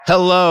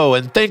Hello,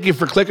 and thank you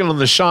for clicking on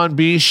the Sean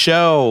B.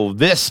 Show.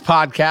 This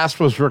podcast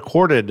was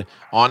recorded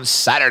on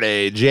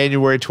Saturday,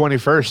 January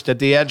 21st at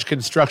the Edge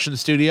Construction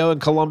Studio in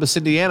Columbus,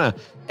 Indiana.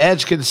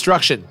 Edge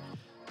Construction,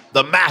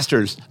 the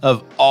masters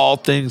of all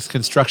things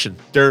construction,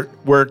 dirt,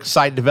 work,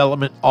 site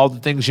development, all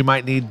the things you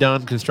might need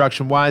done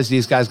construction-wise.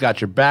 These guys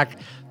got your back.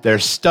 They're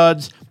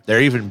studs.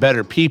 They're even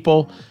better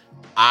people.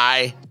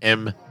 I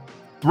am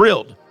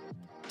thrilled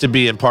to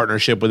be in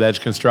partnership with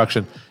Edge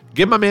Construction.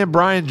 Give my man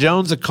Brian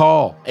Jones a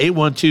call,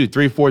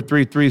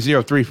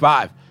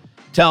 812-343-3035.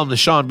 Tell him the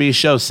Sean B.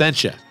 Show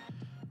sent you.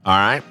 All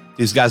right?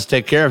 These guys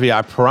take care of you,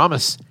 I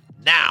promise.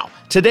 Now,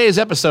 today's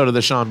episode of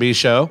the Sean B.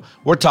 Show,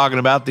 we're talking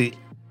about the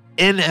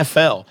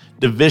NFL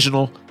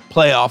Divisional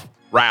Playoff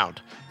Round.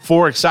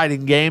 4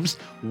 exciting games.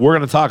 We're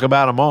going to talk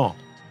about them all.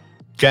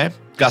 Okay?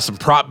 Got some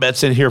prop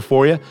bets in here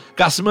for you.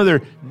 Got some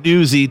other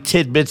newsy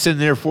tidbits in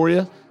there for you.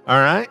 All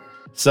right?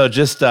 So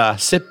just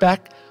sit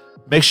back,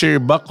 make sure you're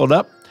buckled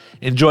up.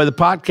 Enjoy the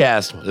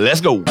podcast.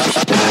 Let's go.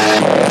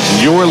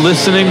 You're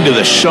listening to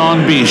the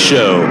Sean B.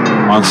 Show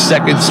on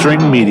Second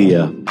String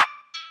Media.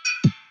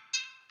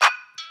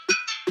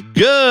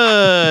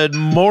 Good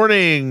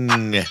morning,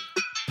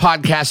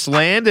 podcast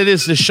land. It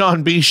is the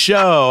Sean B.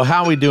 Show.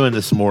 How are we doing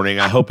this morning?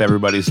 I hope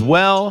everybody's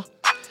well.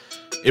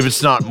 If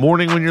it's not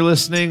morning when you're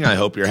listening, I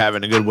hope you're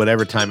having a good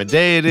whatever time of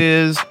day it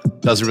is.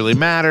 Doesn't really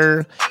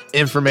matter.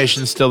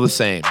 Information's still the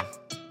same.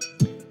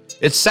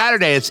 It's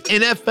Saturday. It's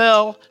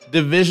NFL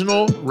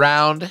Divisional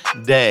Round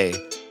Day.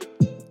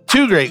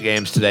 2 great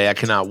games today. I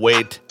cannot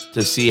wait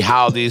to see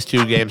how these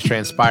 2 games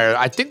transpire.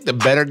 I think the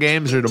better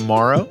games are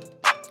tomorrow.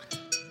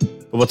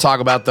 But we'll talk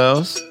about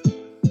those.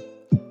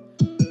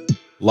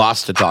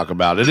 Lots to talk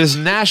about. It is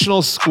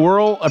National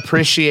Squirrel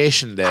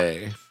Appreciation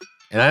Day.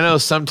 And I know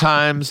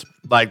sometimes,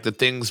 like, the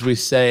things we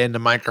say into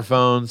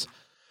microphones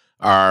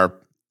are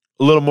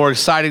a little more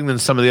exciting than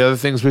some of the other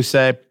things we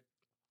say.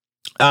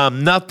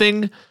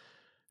 Nothing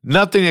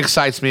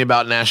excites me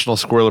about National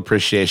Squirrel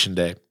Appreciation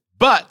Day,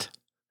 but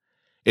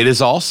it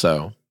is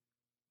also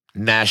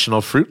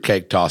National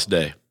Fruitcake Toss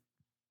Day.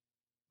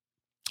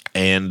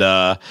 And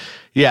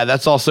yeah,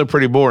 that's also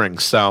pretty boring.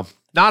 So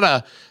not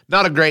a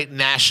great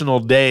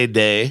National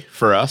Day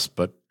for us,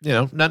 but you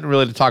know, nothing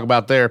really to talk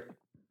about there.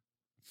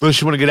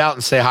 Unless you want to get out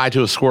and say hi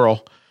to a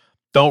squirrel,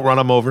 don't run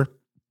them over.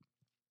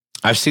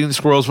 I've seen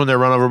squirrels when they're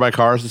run over by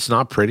cars. It's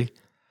not pretty.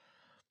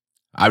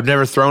 I've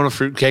never thrown a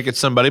fruitcake at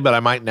somebody, but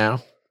I might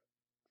now.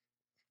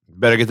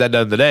 Better get that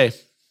done today.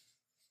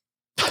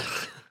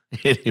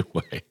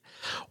 Anyway,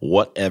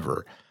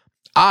 whatever.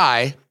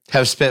 I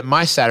have spent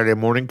my Saturday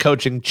morning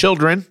coaching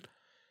children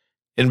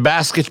in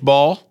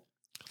basketball,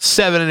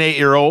 7 and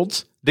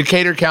 8-year-olds,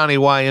 Decatur County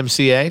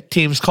YMCA,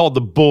 teams called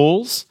the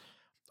Bulls.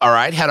 All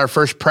right, had our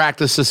first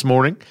practice this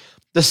morning.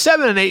 The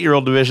 7 and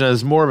 8-year-old division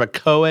is more of a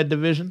co-ed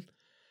division.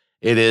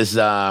 It is,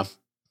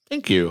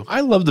 thank you. I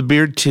love the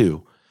beard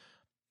too.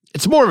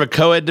 It's more of a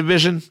co-ed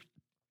division.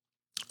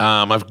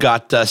 I've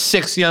got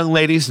 6 young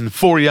ladies and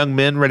 4 young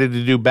men ready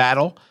to do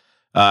battle.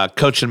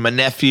 Coaching my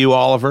nephew,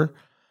 Oliver.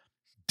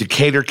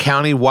 Decatur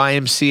County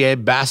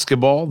YMCA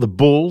basketball, the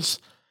Bulls.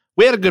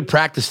 We had a good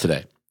practice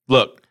today.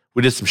 Look,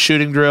 we did some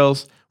shooting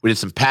drills. We did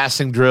some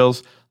passing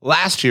drills.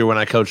 Last year when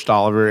I coached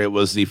Oliver, it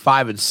was the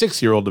 5 and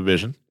 6-year-old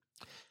division.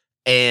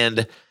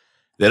 And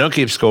they don't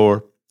keep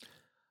score.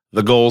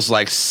 The goal's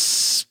like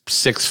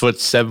 6 foot,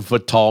 7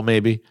 foot tall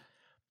maybe.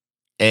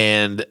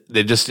 And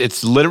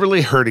it's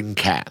literally herding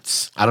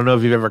cats. I don't know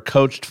if you've ever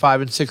coached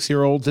 5 and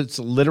 6-year-olds. It's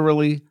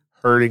literally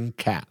herding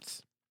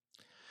cats.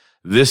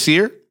 This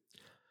year,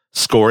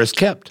 score is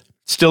kept.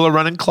 Still a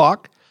running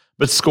clock,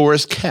 but score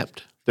is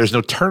kept. There's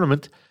no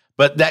tournament,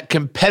 but that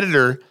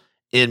competitor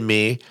in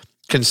me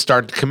can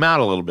start to come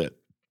out a little bit.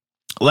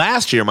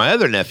 Last year, my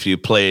other nephew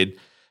played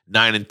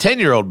 9 and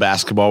 10-year-old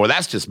basketball, where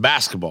that's just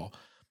basketball.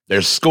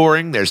 There's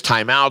scoring, there's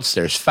timeouts,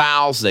 there's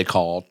fouls. They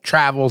call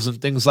travels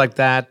and things like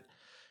that.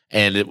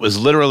 And it was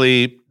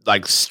literally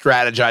like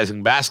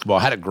strategizing basketball.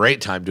 I had a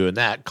great time doing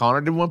that. Connor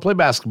didn't want to play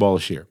basketball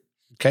this year.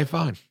 Okay,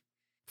 fine.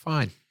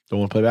 Don't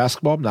want to play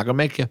basketball? I'm not going to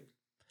make you.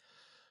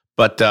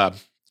 But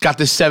got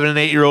this 7 and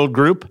 8-year-old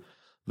group,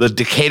 the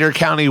Decatur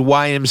County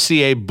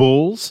YMCA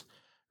Bulls,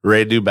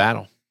 ready to do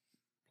battle.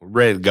 We're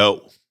ready to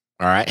go.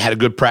 All right, had a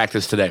good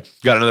practice today.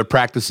 Got another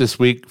practice this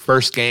week.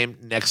 First game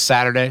next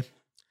Saturday.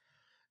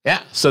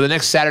 Yeah, so the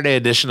next Saturday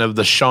edition of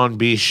the Sean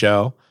B.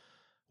 Show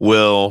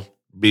will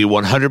be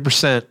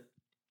 100%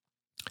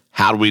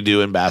 how do we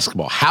do in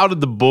basketball? How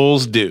did the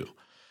Bulls do?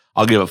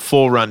 I'll give a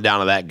full rundown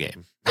of that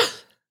game.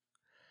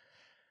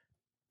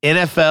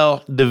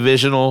 NFL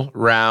Divisional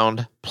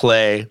Round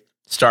play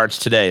starts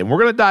today. And we're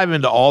going to dive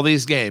into all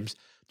these games.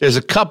 There's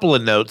a couple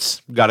of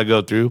notes got to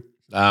go through.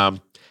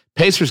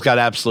 Pacers got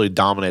absolutely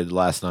dominated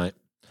last night.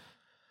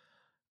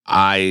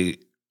 I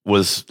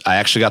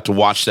actually got to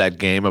watch that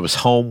game. I was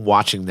home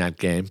watching that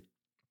game.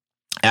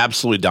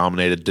 Absolutely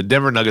dominated. The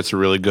Denver Nuggets are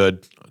really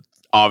good.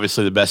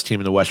 Obviously the best team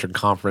in the Western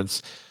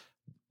Conference.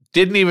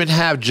 Didn't even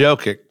have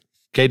Jokic.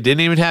 Okay, didn't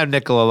even have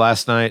Nikola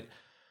last night.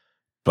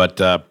 But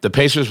the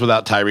Pacers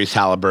without Tyrese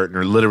Halliburton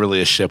are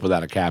literally a ship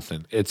without a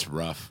captain. It's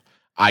rough.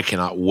 I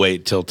cannot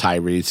wait till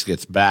Tyrese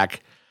gets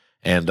back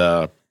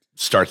and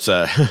starts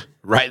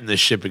righting this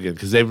ship again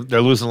because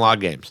they're losing a lot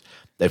of games.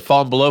 They've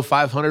fallen below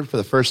 500 for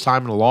the first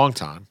time in a long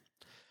time,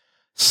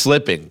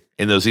 slipping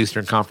in those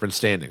Eastern Conference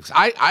standings.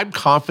 I'm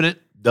confident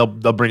they'll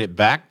bring it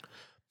back.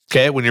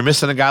 Okay, when you're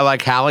missing a guy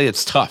like Hallie,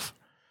 it's tough.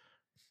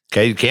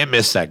 Okay, you can't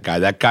miss that guy.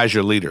 That guy's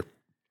your leader.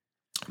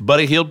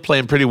 Buddy Hield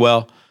playing pretty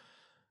well,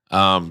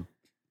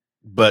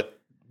 but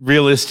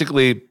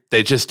realistically,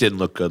 they just didn't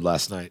look good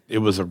last night. It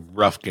was a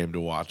rough game to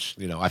watch.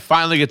 You know, I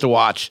finally get to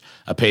watch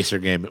a Pacer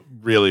game.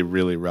 Really,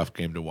 really rough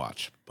game to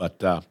watch.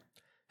 But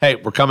hey,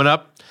 we're coming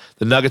up.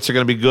 The Nuggets are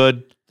going to be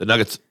good. The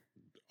Nuggets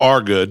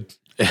are good.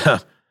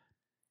 It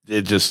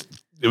was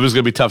going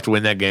to be tough to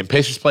win that game.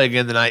 Pacers play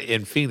again tonight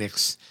in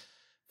Phoenix.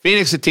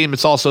 Phoenix, a team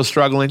that's also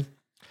struggling.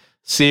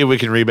 See if we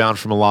can rebound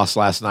from a loss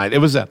last night. It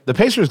was the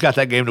Pacers got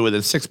that game to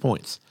within 6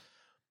 points.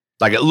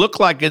 Like it looked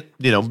like it,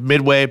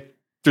 midway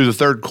through the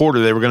third quarter,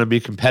 they were going to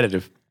be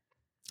competitive.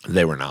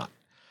 They were not.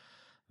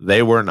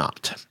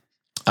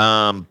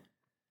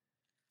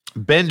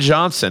 Ben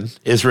Johnson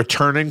is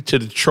returning to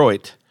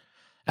Detroit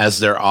as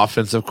their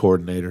offensive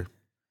coordinator.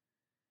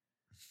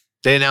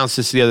 They announced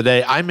this the other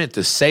day. I meant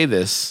to say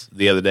this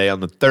the other day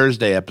on the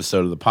Thursday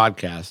episode of the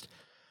podcast,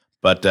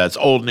 but it's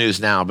old news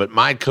now. But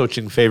my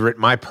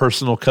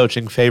personal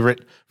coaching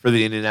favorite for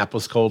the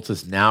Indianapolis Colts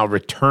is now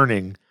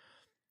returning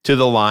to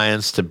the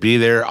Lions to be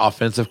their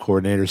offensive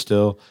coordinator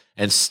still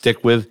and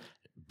stick with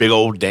big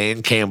old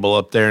Dan Campbell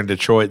up there in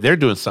Detroit. They're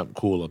doing something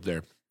cool up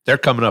there. They're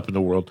coming up in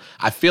the world.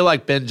 I feel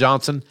like Ben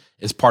Johnson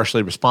is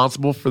partially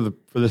responsible for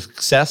the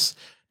success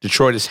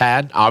Detroit has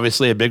had.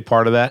 Obviously, a big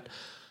part of that.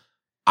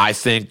 I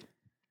think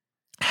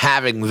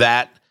having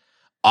that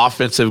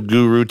offensive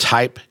guru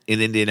type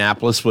in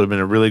Indianapolis would have been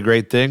a really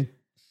great thing,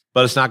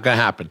 but it's not going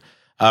to happen.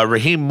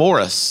 Raheem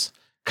Morris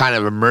kind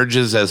of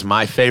emerges as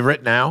my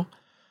favorite now,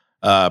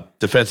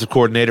 defensive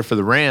coordinator for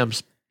the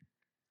Rams.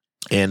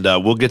 And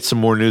we'll get some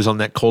more news on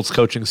that Colts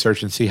coaching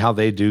search and see how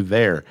they do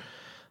there.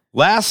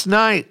 Last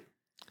night,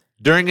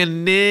 during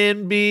an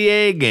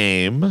NBA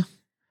game,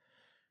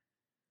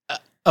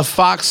 a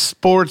Fox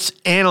Sports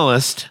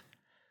analyst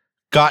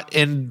got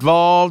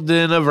involved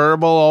in a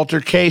verbal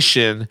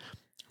altercation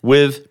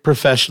with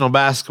professional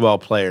basketball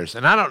players.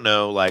 And I don't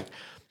know,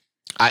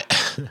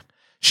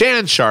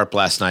 Shannon Sharpe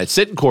last night,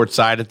 sitting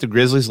courtside at the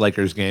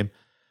Grizzlies-Lakers game,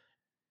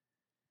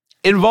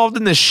 involved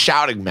in this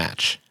shouting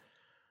match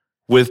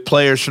with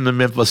players from the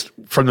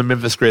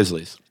Memphis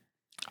Grizzlies.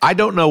 I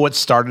don't know what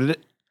started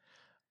it.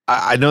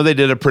 I know they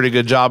did a pretty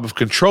good job of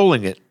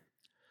controlling it.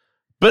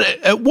 But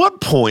at what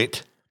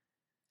point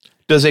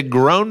does a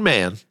grown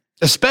man,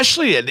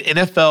 especially an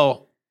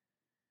NFL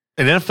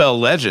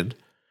legend,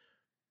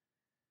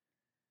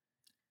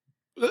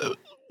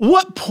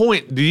 what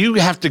point do you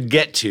have to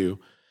get to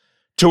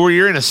where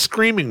you're in a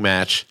screaming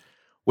match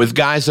with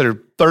guys that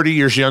are 30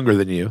 years younger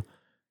than you,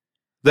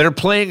 that are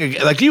playing,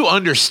 like you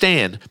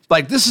understand,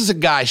 like this is a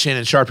guy,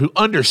 Shannon Sharpe, who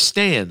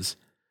understands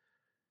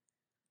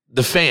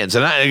the fans.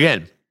 And I,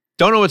 again,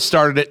 don't know what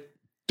started it.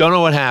 Don't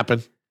know what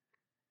happened.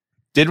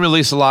 Didn't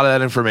release a lot of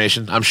that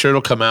information. I'm sure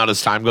it'll come out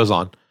as time goes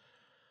on.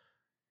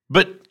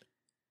 But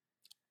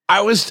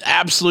I was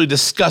absolutely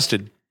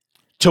disgusted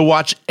to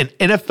watch an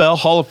NFL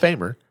Hall of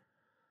Famer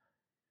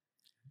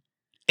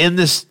in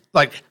this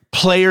like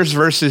players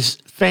versus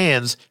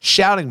fans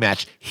shouting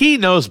match. He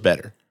knows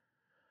better.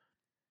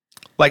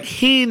 Like,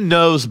 he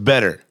knows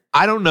better.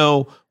 I don't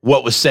know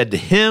what was said to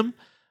him.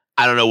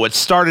 I don't know what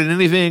started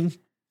anything.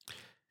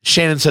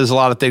 Shannon says a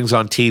lot of things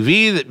on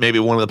TV that maybe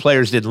one of the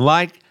players didn't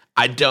like.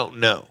 I don't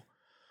know.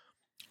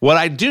 What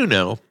I do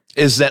know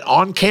is that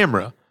on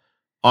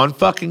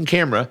fucking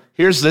camera,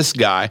 here's this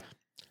guy,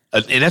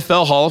 an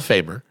NFL Hall of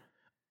Famer,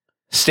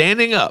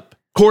 standing up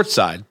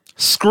courtside,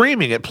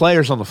 screaming at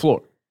players on the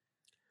floor.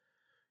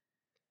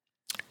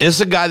 This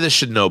is a guy that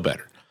should know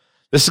better.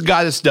 This is a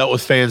guy that's dealt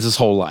with fans his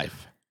whole life.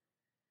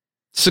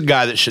 This is a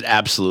guy that should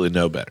absolutely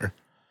know better.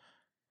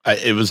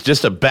 It was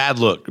just a bad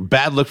look.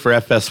 Bad look for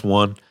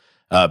FS1.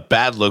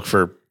 Bad look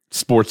for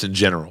sports in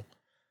general.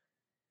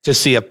 To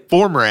see a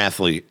former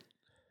athlete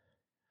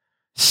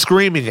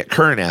screaming at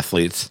current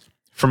athletes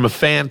from a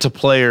fan to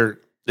player,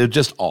 it's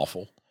just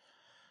awful.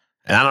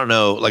 And I don't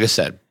know, like I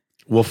said,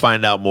 we'll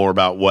find out more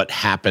about what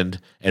happened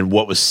and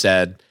what was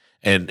said.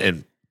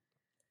 And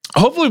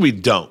hopefully we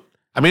don't.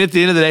 I mean, at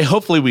the end of the day,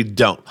 hopefully we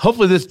don't.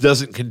 Hopefully this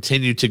doesn't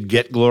continue to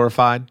get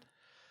glorified.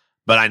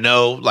 But I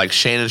know, like,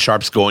 Shannon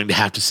Sharpe's going to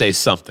have to say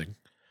something.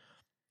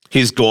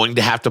 He's going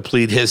to have to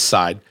plead his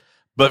side.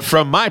 But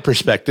from my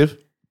perspective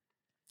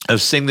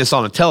of seeing this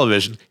on the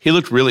television, he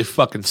looked really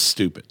fucking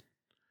stupid.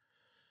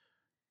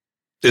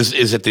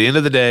 Is at the end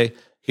of the day,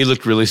 he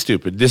looked really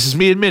stupid. This is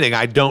me admitting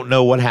I don't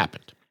know what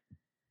happened.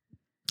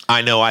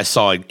 I know I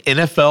saw an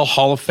NFL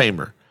Hall of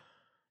Famer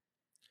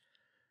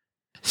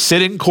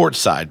sitting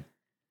courtside,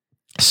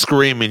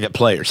 screaming at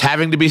players,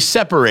 having to be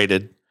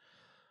separated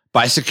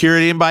by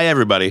security and by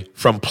everybody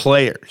from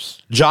players.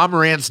 Ja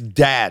Morant's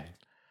dad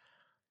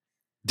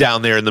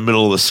down there in the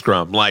middle of the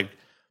scrum. Like,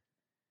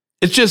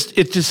 it's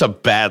just a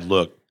bad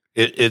look.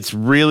 It's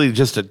really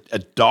just a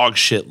dog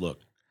shit look.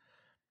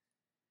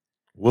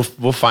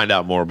 We'll find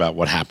out more about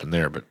what happened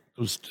there, but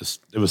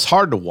it was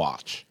hard to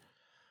watch.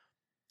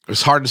 It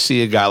was hard to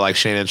see a guy like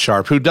Shannon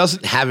Sharpe, who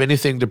doesn't have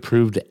anything to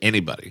prove to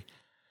anybody,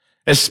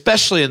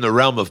 especially in the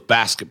realm of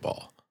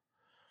basketball,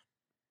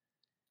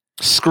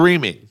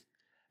 screaming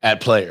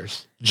at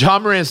players.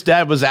 John Morant's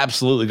dad was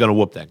absolutely going to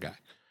whoop that guy.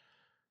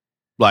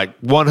 Like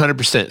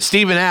 100%.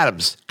 Steven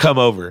Adams come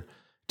over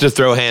to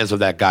throw hands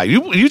with that guy.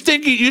 You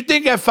think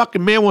that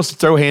fucking man wants to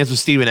throw hands with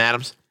Steven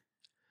Adams?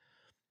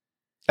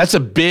 That's a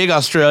big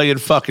Australian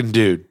fucking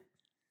dude.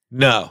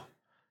 No,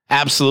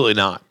 absolutely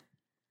not.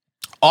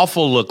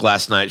 Awful look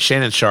last night.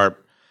 Shannon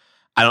Sharpe,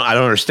 I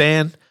don't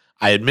understand.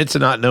 I admit to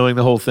not knowing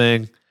the whole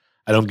thing.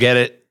 I don't get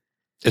it.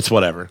 It's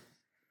whatever.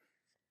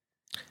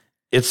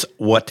 It's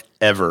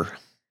whatever.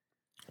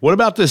 What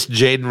about this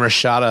Jaden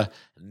Rashada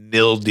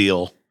nil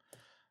deal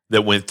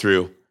that went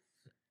through?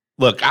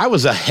 Look, I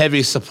was a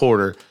heavy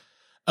supporter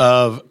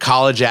of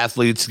college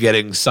athletes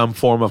getting some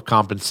form of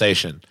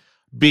compensation,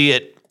 be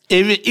it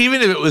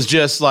even if it was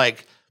just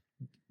like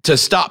to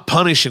stop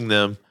punishing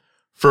them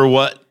for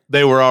what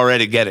they were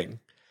already getting.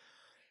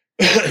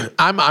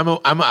 I'm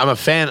a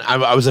fan.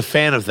 I was a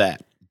fan of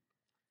that.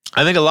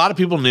 I think a lot of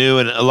people knew,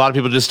 and a lot of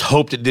people just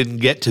hoped it didn't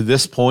get to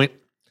this point.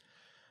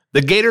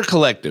 The Gator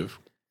Collective,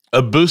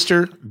 a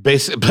booster,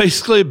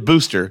 basically a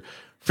booster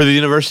for the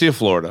University of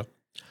Florida,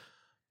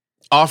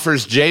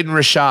 offers Jaden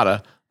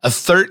Rashada a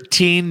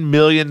 $13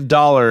 million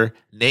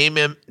name,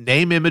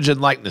 image,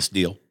 and likeness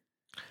deal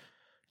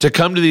to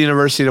come to the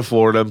University of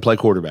Florida and play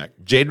quarterback.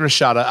 Jaden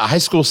Rashada, a high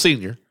school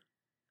senior,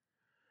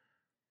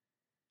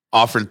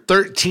 offered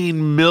 $13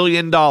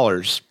 million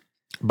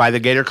by the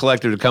Gator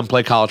Collective to come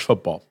play college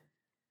football.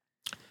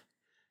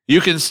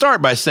 You can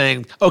start by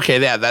saying, okay,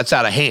 that's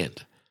out of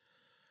hand.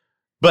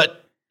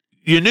 But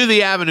you knew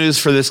the avenues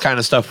for this kind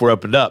of stuff were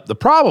opened up. The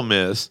problem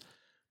is,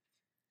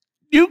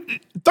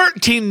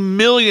 $13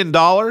 million,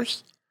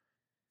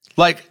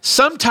 like,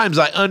 sometimes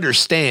I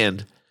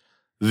understand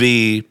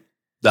the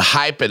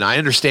hype, and I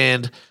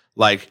understand,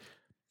 like,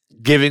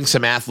 giving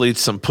some athletes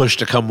some push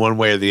to come one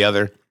way or the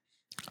other.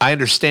 I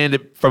understand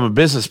it from a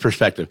business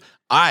perspective.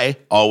 I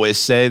always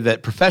say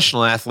that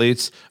professional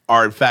athletes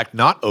are, in fact,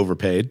 not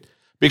overpaid,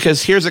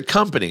 because here's a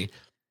company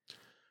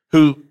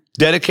who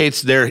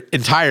dedicates their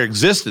entire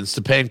existence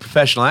to paying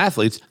professional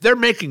athletes. They're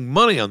making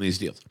money on these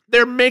deals.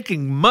 They're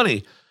making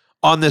money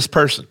on this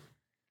person.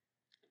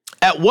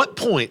 At what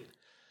point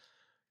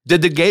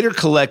did the Gator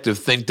Collective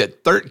think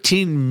that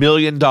 $13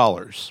 million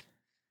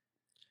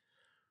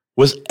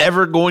was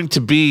ever going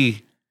to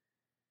be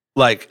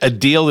like a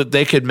deal that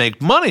they could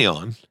make money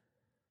on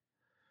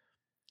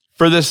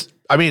for this?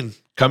 I mean,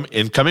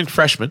 incoming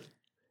freshman,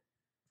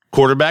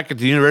 quarterback at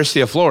the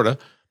University of Florida.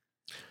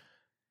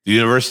 The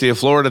University of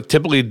Florida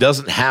typically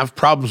doesn't have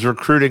problems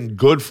recruiting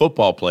good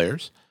football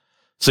players.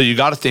 So you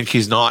got to think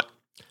he's not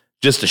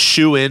just a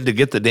shoe-in to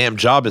get the damn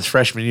job his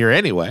freshman year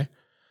anyway.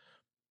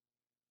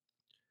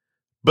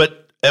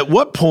 But at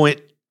what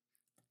point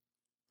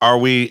are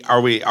we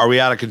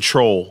out of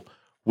control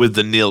with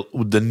the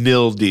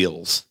nil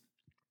deals?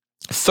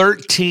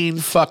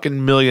 $13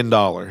 fucking million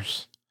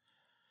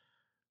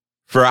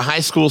for a high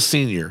school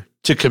senior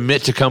to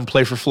commit to come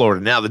play for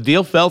Florida. Now, the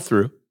deal fell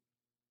through.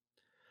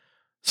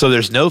 So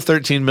there's no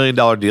 $13 million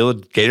deal.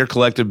 The Gator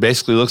Collective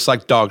basically looks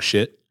like dog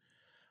shit.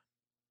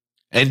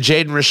 And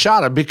Jaden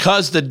Rashada,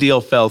 because the deal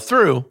fell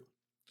through,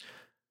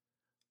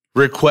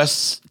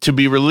 requests to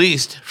be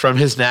released from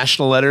his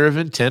national letter of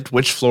intent,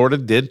 which Florida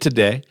did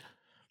today.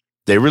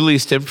 They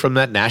released him from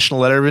that national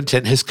letter of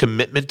intent, his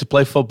commitment to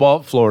play football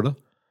at Florida.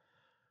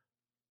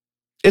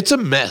 It's a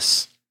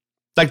mess.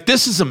 Like,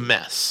 this is a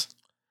mess.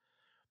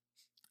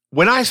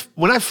 When I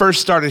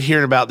first started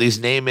hearing about these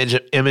name,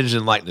 image,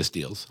 and likeness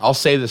deals, I'll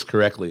say this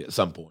correctly at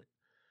some point.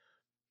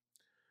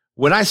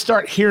 When I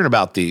start hearing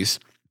about these,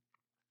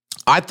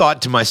 I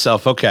thought to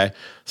myself, okay,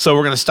 so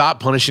we're going to stop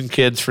punishing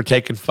kids for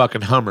taking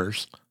fucking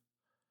Hummers.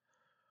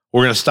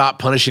 We're going to stop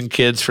punishing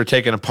kids for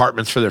taking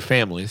apartments for their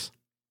families.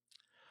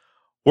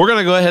 We're going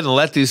to go ahead and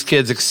let these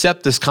kids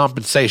accept this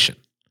compensation.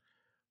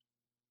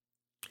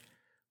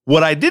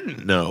 What I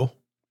didn't know,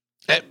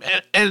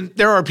 and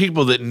there are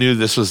people that knew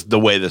this was the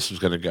way this was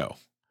going to go.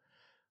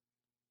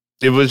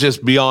 It was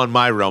just beyond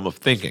my realm of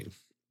thinking.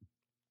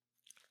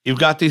 You've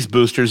got these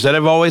boosters that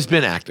have always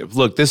been active.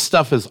 Look, this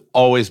stuff has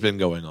always been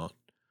going on.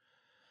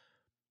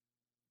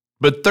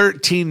 But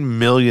 $13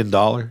 million,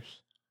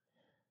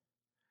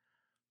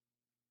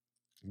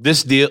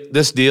 this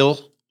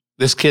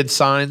kid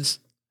signs,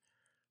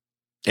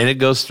 and it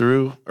goes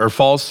through or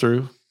falls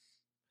through.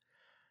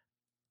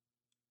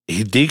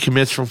 He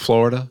decommits from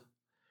Florida.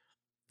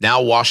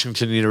 Now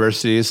Washington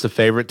University is the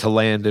favorite to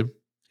land him.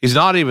 He's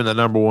not even the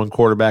number one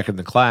quarterback in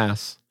the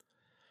class.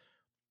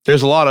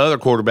 There's a lot of other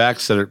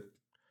quarterbacks that are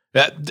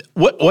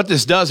what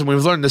this does, and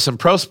we've learned this in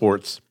pro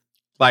sports.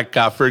 Like,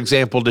 for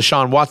example,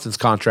 Deshaun Watson's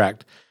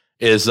contract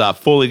is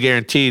fully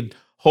guaranteed,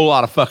 whole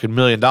lot of fucking $1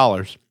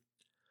 million.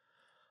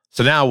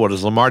 So now what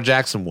does Lamar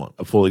Jackson want?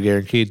 A fully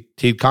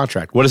guaranteed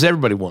contract. What does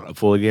everybody want? A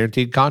fully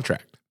guaranteed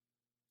contract.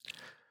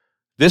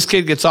 This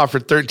kid gets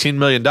offered $13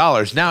 million.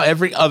 Now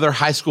every other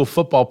high school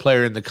football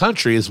player in the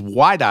country is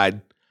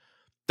wide-eyed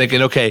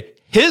thinking, okay,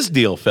 his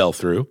deal fell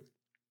through.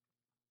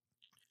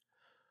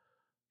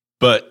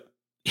 But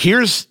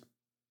here's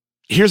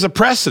a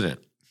precedent.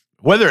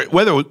 Whether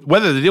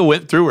the deal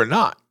went through or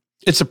not,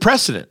 it's a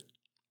precedent.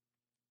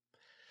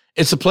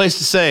 It's a place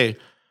to say,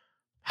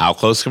 how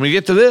close can we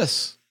get to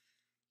this?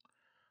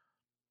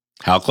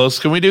 How close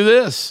can we do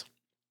this?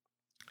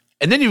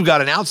 And then you've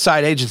got an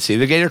outside agency,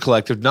 the Gator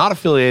Collective, not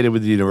affiliated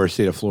with the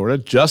University of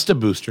Florida, just a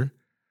booster,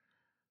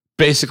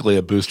 basically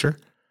a booster.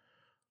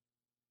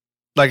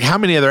 Like how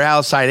many other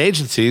outside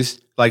agencies,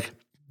 like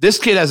this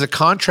kid has a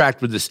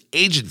contract with this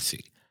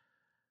agency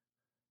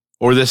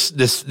or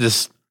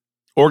this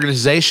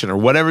organization or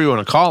whatever you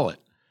want to call it,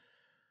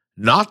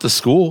 not the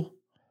school.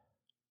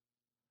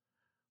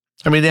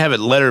 I mean, they have a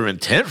letter of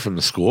intent from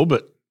the school,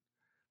 but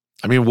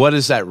I mean, what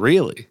is that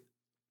really?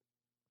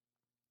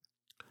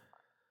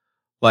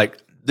 Like,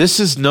 this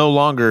is no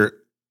longer,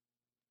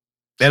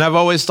 and I've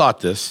always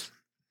thought this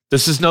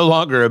is no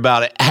longer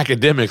about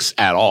academics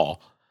at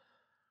all.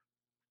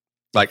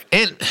 Like,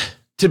 and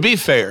to be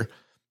fair,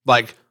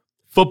 like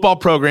football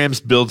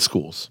programs build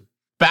schools,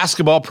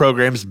 basketball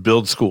programs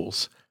build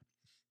schools.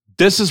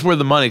 This is where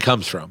the money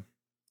comes from.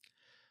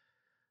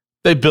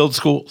 They build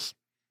schools.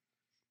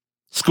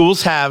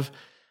 Schools have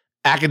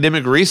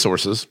academic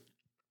resources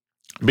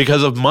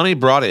because of money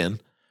brought in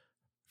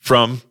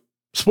from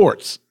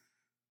sports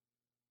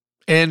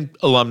and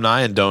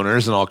alumni and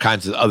donors and all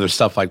kinds of other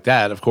stuff like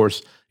that. Of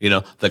course,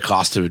 the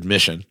cost of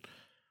admission,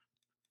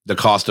 the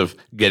cost of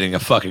getting a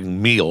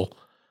fucking meal,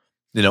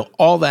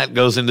 all that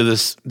goes into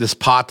this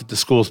pot that the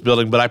school's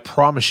building. But I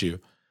promise you,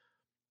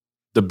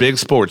 the big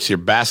sports, your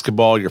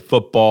basketball, your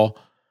football,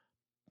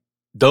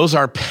 those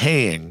are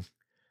paying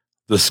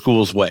the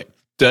school's way.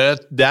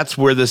 That's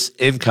where this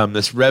income,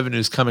 this revenue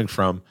is coming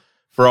from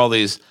for all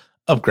these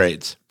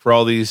upgrades, for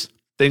all these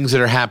things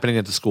that are happening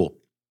at the school.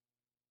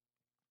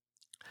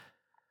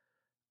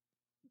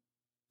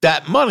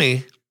 That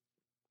money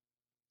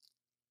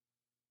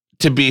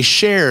to be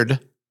shared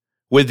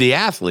with the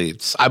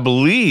athletes, I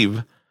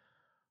believe,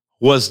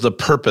 was the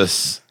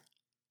purpose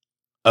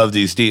of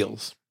these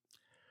deals.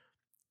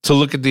 To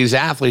look at these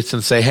athletes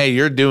and say, hey,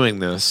 you're doing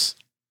this.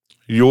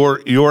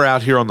 You're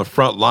out here on the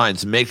front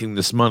lines making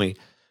this money.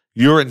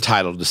 You're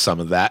entitled to some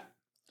of that.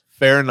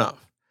 Fair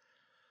enough.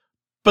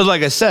 But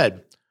like I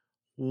said,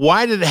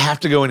 why did it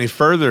have to go any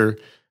further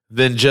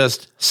than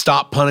just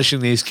stop punishing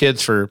these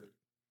kids for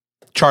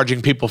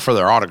charging people for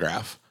their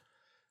autograph?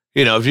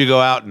 If you go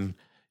out and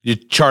you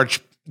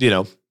charge,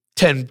 10,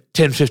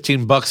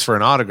 $15 for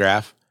an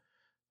autograph,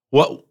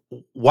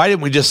 why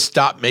didn't we just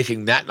stop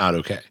making that not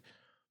okay?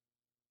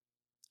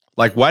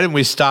 Like, why didn't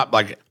we stop,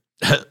 like,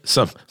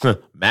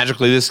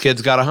 magically this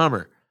kid's got a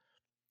Hummer?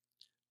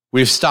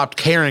 We've stopped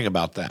caring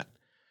about that.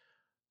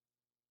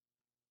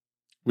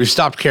 We've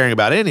stopped caring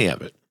about any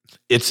of it.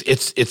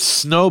 It's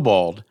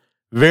snowballed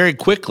very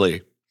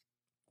quickly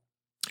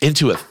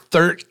into a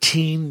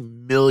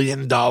 $13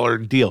 million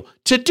deal.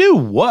 To do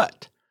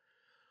what?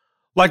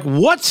 Like,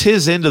 what's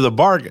his end of the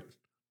bargain?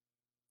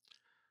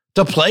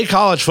 To play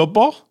college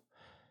football?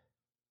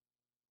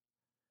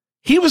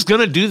 He was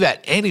going to do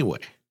that anyway.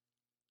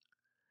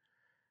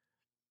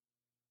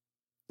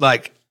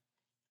 Like,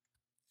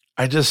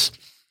 I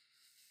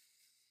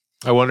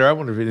wonder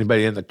if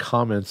anybody in the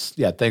comments,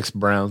 yeah, thanks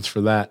Browns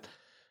for that.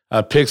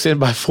 Picks in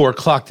by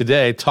 4:00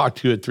 today. Talk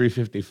to you at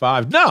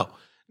 3:55.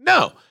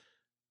 No.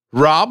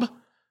 Rob, why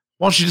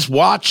don't you just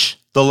watch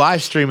the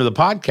live stream of the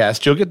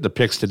podcast? You'll get the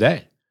picks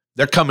today.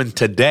 They're coming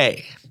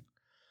today.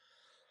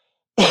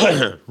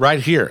 Right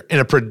here in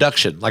a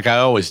production like I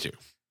always do.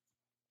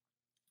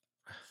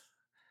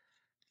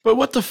 But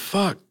what the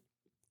fuck?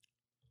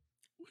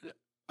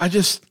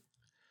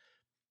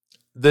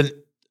 The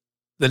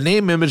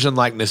name, image, and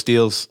likeness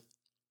deals,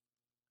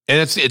 and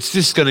it's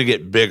just going to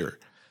get bigger.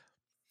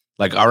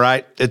 Like, all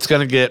right, it's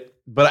going to get.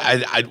 But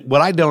what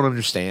I don't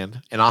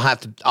understand, and I'll have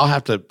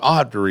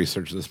to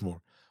research this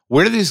more.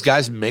 Where do these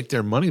guys make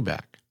their money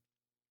back?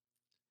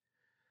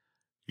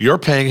 You're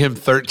paying him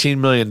 $13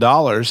 million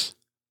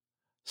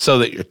so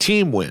that your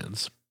team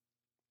wins.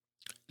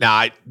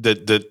 Now,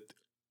 the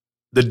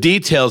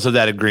details of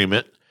that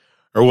agreement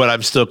are what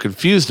I'm still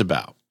confused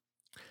about.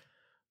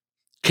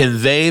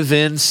 Can they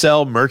then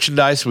sell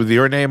merchandise with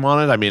your name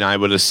on it? I mean, I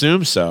would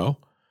assume so.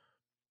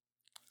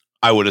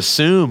 I would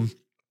assume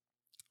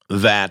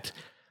that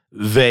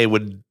they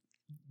would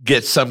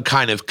get some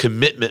kind of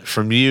commitment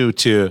from you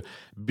to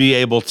be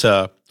able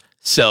to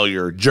sell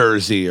your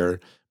jersey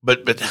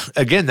but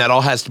again, that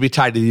all has to be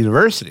tied to the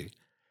university.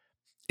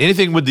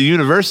 Anything with the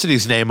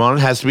university's name on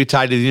it has to be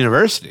tied to the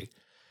university.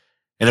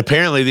 And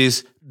apparently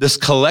this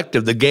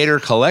collective, the Gator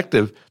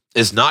Collective,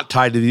 is not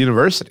tied to the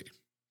university.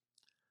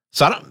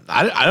 So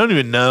I don't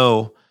even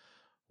know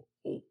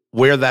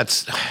where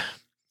that's.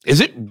 Is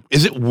it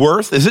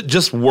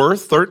just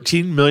worth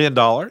 $13 million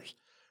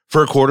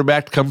for a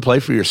quarterback to come play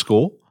for your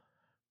school?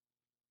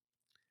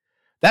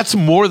 That's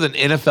more than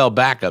NFL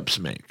backups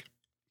make.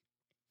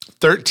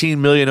 $13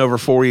 million over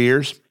 4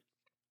 years.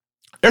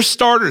 There's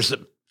starters,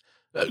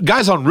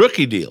 guys on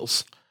rookie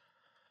deals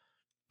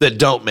that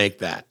don't make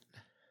that.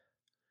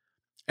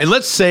 And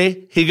let's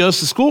say he goes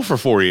to school for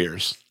 4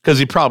 years, because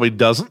he probably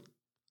doesn't.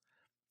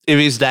 If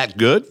he's that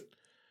good,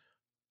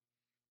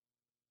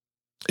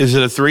 is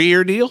it a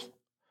 3-year deal?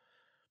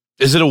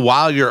 Is it a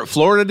while you're at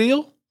Florida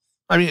deal?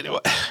 I mean,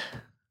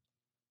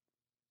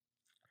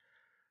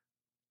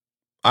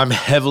 I'm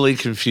heavily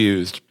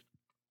confused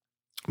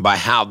by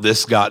how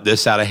this got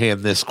this out of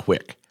hand this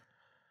quick.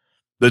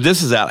 But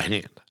this is out of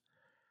hand.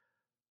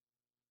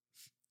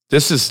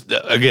 This is,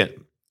 again,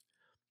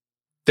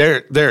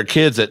 there are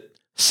kids at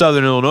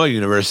Southern Illinois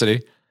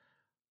University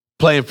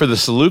playing for the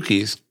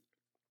Salukis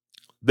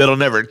that'll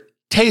never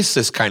taste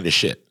this kind of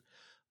shit.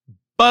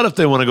 But if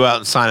they want to go out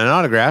and sign an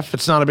autograph,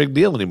 it's not a big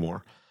deal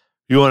anymore.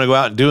 You want to go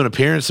out and do an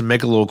appearance and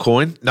make a little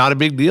coin, not a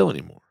big deal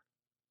anymore.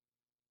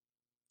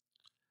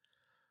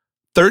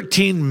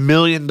 $13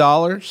 million.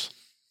 I'm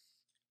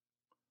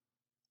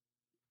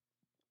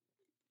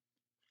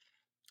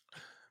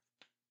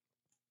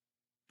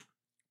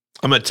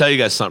going to tell you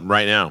guys something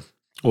right now. A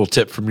little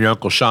tip from your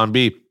Uncle Sean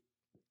B.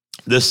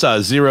 This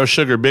Zero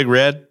Sugar Big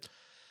Red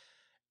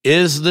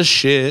is the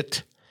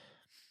shit.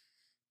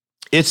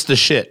 It's the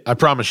shit. I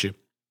promise you.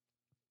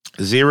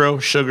 Zero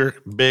Sugar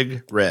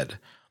Big Red.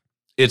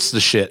 It's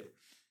the shit.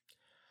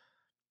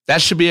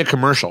 That should be a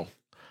commercial.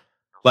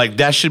 Like,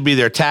 that should be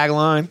their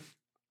tagline.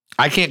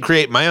 I can't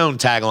create my own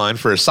tagline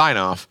for a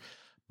sign-off,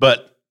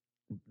 but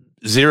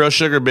Zero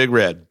Sugar Big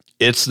Red.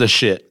 It's the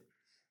shit.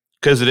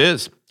 Because it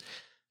is.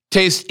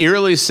 Tastes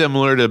eerily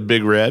similar to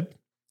Big Red.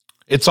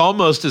 It's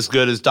almost as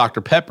good as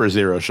Dr. Pepper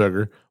Zero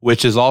Sugar,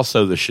 which is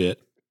also the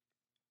shit.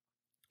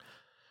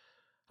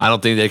 I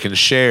don't think they can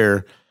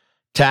share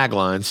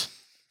taglines,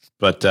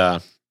 but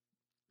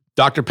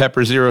Dr.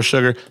 Pepper Zero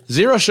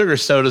Sugar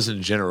sodas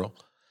in general.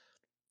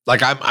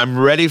 Like, I'm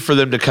ready for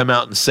them to come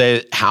out and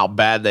say how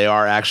bad they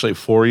are actually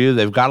for you.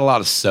 They've got a lot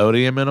of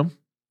sodium in them.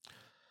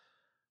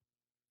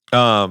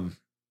 I'm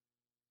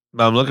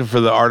looking for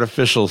the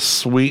artificial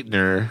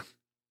sweetener.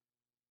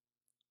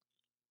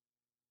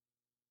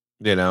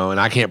 You know, and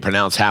I can't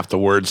pronounce half the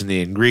words in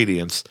the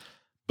ingredients.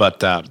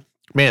 But,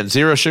 man,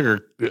 Zero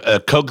Sugar,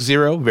 Coke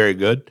Zero, very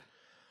good.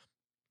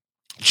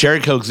 Cherry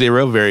Coke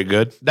Zero, very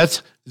good.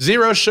 That's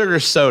Zero Sugar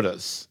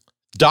sodas.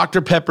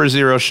 Dr. Pepper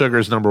Zero Sugar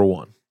is number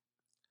one.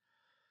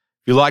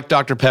 If you like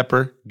Dr.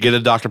 Pepper, get a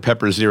Dr.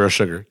 Pepper Zero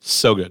Sugar.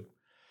 So good.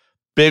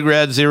 Big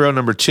Red Zero,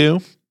 number 2.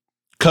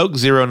 Coke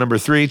Zero, number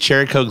 3.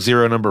 Cherry Coke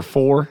Zero, number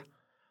 4.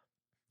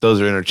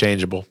 Those are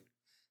interchangeable.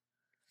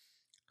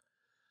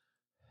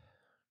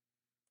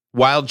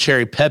 Wild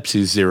Cherry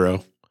Pepsi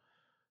Zero,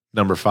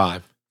 number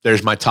 5.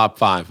 There's my top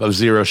 5 of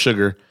Zero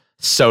Sugar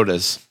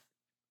sodas.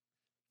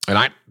 And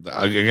I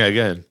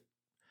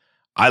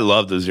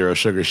love the Zero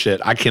Sugar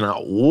shit. I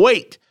cannot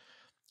wait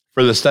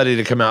for the study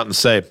to come out and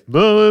say,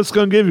 well, it's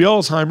going to give you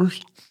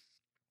Alzheimer's.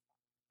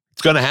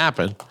 It's going to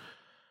happen.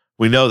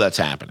 We know that's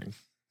happening.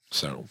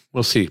 So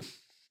we'll see.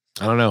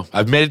 I don't know.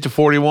 I've made it to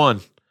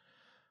 41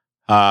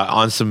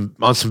 on some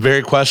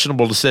very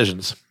questionable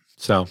decisions.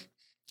 So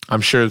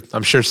I'm sure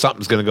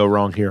something's going to go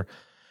wrong here.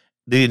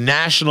 The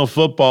National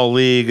Football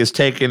League is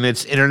taking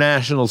its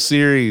international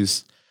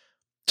series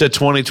to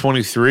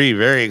 2023.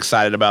 Very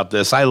excited about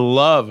this. I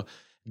love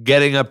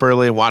getting up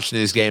early and watching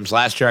these games.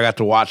 Last year, I got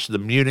to watch the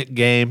Munich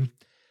game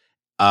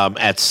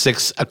at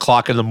 6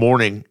 o'clock in the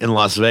morning in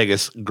Las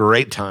Vegas.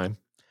 Great time.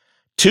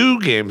 2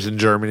 games in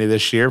Germany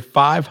this year.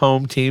 5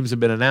 home teams have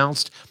been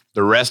announced.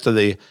 The rest of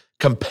the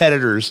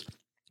competitors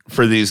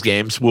for these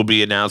games will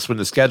be announced when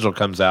the schedule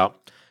comes out.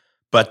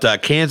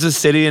 But Kansas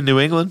City and New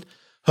England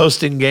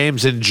hosting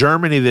games in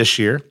Germany this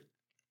year.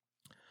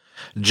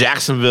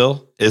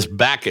 Jacksonville is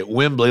back at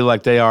Wembley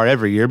like they are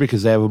every year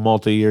because they have a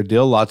multi-year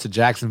deal. Lots of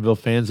Jacksonville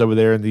fans over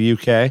there in the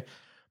UK.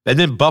 And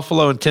then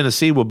Buffalo and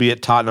Tennessee will be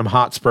at Tottenham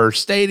Hotspur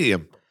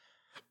Stadium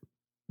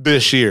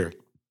this year.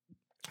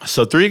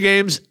 So 3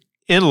 games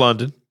in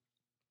London,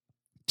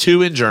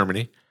 2 in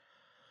Germany,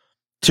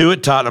 2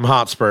 at Tottenham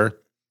Hotspur,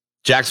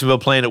 Jacksonville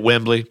playing at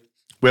Wembley.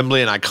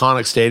 Wembley, an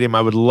iconic stadium.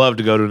 I would love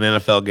to go to an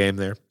NFL game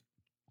there.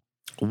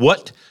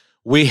 What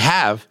we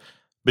have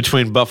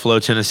between Buffalo,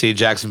 Tennessee,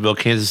 Jacksonville,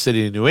 Kansas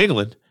City, and New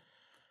England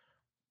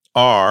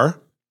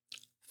are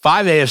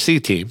 5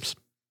 AFC teams,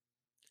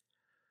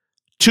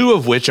 2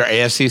 of which are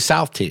AFC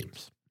South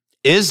teams.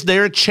 Is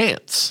there a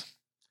chance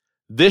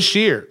this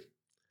year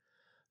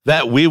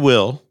that we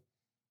will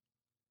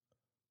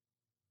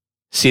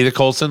see the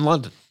Colts in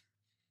London?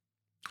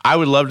 I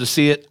would love to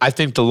see it. I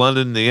think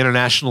the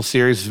International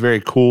Series is very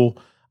cool.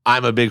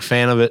 I'm a big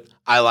fan of it.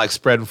 I like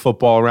spreading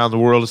football around the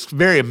world. It's a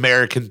very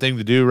American thing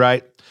to do,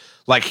 right?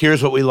 Like,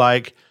 here's what we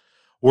like.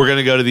 We're going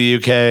to go to the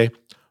UK.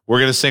 We're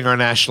going to sing our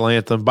national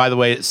anthem. By the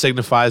way, it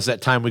signifies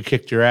that time we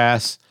kicked your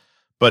ass.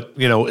 But,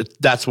 you know,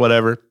 that's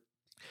whatever.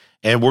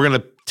 And we're going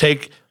to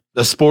take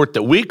the sport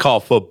that we call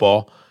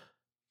football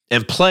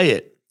and play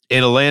it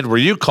in a land where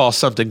you call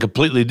something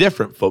completely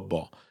different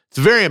football. It's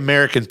a very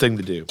American thing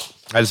to do.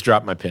 I just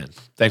dropped my pen.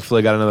 Thankfully,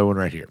 I got another one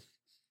right here.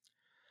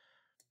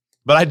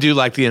 But I do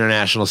like the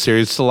international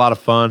series. It's a lot of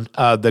fun.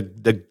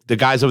 The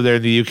guys over there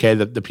in the UK,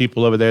 the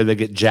people over there, they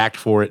get jacked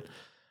for it.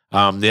 The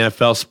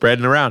NFL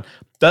spreading around.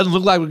 Doesn't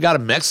look like we got a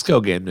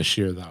Mexico game this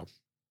year, though.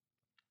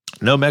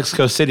 No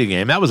Mexico City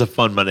game. That was a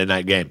fun Monday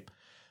night game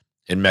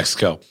in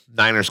Mexico.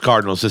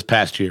 Niners-Cardinals this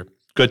past year.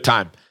 Good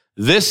time.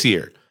 This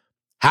year,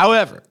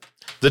 however,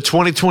 the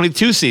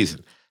 2022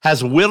 season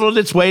has whittled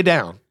its way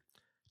down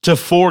to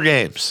 4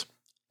 games,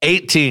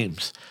 8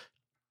 teams,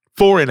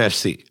 4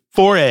 NFC,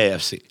 4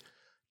 AFC,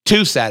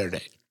 2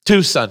 Saturday,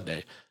 2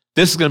 Sunday.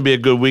 This is going to be a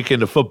good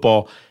weekend of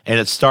football, and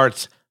it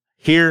starts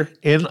here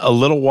in a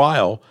little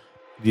while,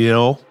 you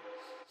know,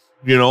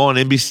 on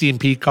NBC and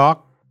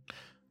Peacock.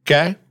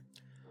 Okay?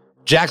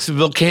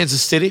 Jacksonville,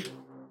 Kansas City.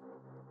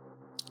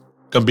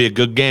 Going to be a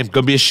good game.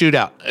 Going to be a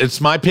shootout.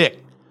 It's my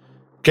pick.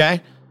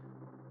 Okay?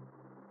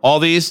 All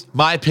these,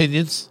 my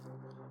opinions.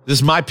 This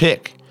is my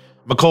pick.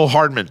 McCole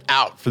Hardman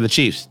out for the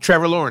Chiefs.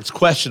 Trevor Lawrence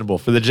questionable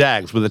for the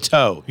Jags with a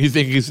toe. You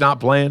think he's not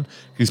playing?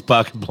 He's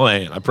fucking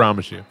playing. I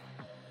promise you.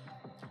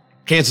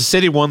 Kansas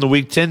City won the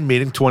Week 10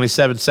 meeting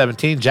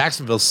 27-17.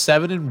 Jacksonville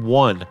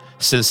 7-1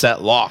 since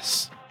that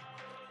loss.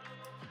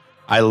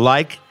 I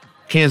like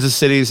Kansas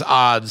City's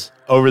odds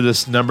over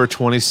this number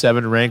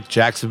 27 ranked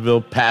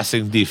Jacksonville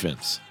passing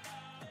defense.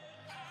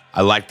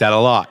 I like that a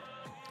lot.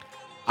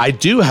 I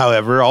do,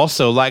 however,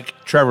 also like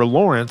Trevor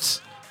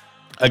Lawrence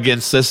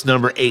against this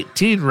number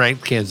 18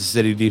 ranked Kansas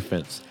City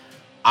defense.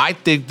 I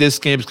think this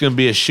game's going to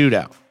be a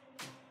shootout.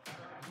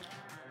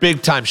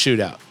 Big time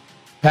shootout.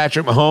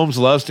 Patrick Mahomes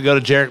loves to go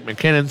to Jerick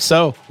McKinnon.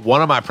 So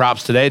one of my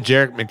props today,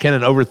 Jerick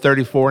McKinnon over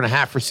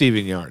 34.5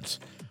 receiving yards.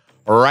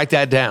 Write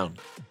that down.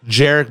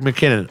 Jerick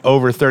McKinnon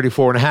over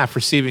 34.5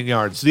 receiving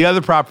yards. The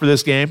other prop for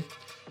this game,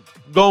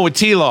 I'm going with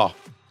T-Law.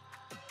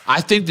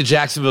 I think the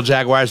Jacksonville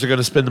Jaguars are going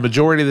to spend the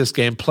majority of this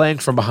game playing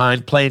from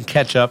behind, playing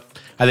catch-up.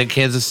 I think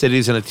Kansas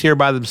City's in a tier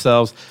by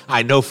themselves.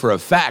 I know for a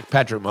fact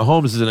Patrick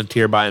Mahomes is in a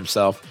tier by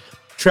himself.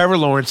 Trevor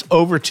Lawrence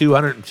over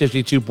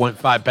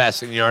 252.5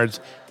 passing yards.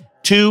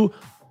 2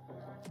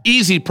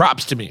 easy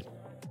props to me.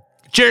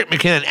 Jerick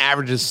McKinnon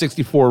averages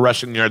 64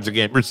 receiving yards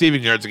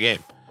a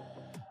game.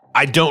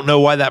 I don't know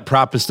why that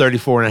prop is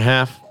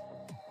 34.5.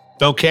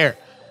 Don't care.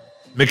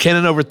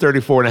 McKinnon over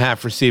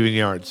 34.5 receiving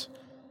yards.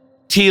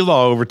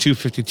 T-Law over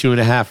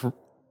 252.5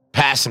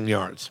 passing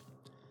yards.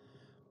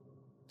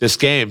 This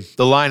game,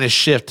 the line is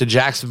shift to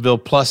Jacksonville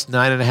plus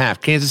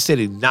 9.5. Kansas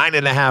City,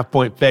 9.5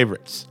 point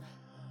favorites.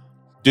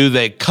 Do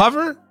they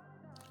cover?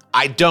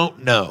 I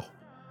don't know.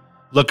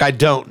 Look, I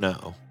don't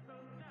know.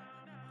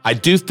 I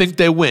do think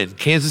they win.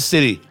 Kansas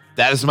City,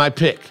 that is my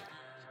pick.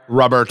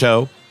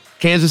 Roberto.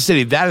 Kansas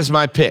City, that is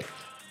my pick.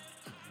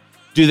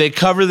 Do they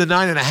cover the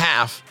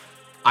 9.5?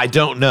 I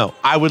don't know.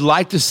 I would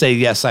like to say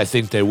yes, I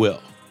think they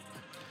will.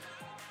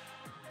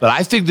 But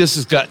I think this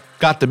has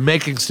got the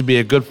makings to be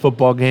a good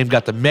football game,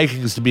 got the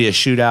makings to be a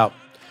shootout.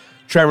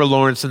 Trevor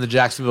Lawrence and the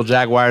Jacksonville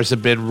Jaguars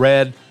have been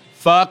red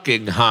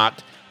fucking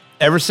hot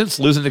ever since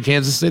losing to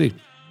Kansas City.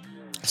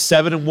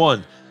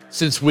 7-1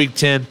 since Week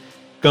 10.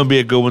 Going to be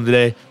a good one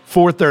today.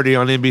 4:30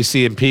 on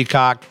NBC and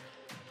Peacock.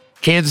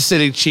 Kansas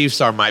City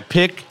Chiefs are my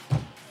pick.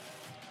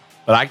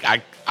 But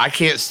I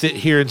can't sit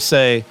here and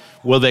say,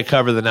 will they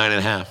cover the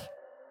 9.5?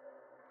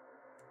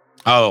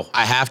 Oh,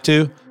 I have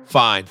to?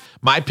 Fine.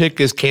 My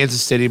pick is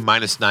Kansas City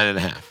minus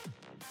 9.5.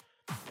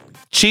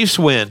 Chiefs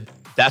win.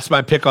 That's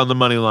my pick on the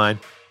money line.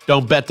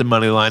 Don't bet the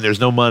money line. There's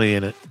no money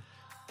in it.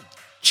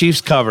 Chiefs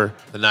cover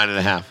the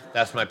 9.5.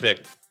 That's my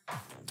pick.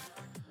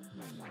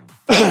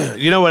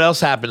 You know what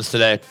else happens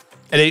today?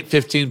 At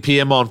 8:15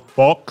 p.m. on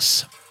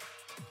Fox,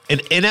 an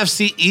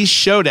NFC East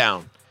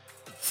showdown.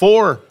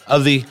 3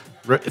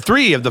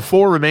 of the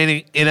 4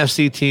 remaining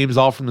NFC teams,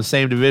 all from the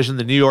same division,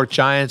 the New York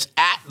Giants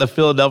at the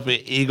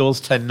Philadelphia Eagles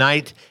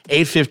tonight,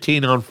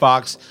 8:15 on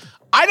Fox.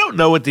 I don't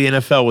know what the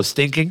NFL was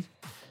thinking,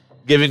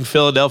 giving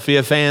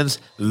Philadelphia fans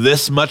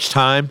this much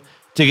time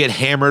to get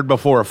hammered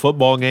before a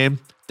football game.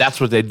 That's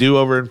what they do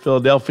over in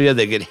Philadelphia.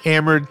 They get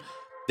hammered,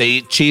 they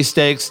eat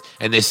cheesesteaks,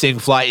 and they sing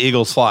Fly,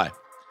 Eagles, Fly.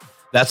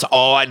 That's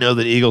all I know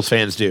that Eagles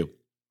fans do.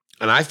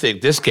 And I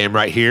think this game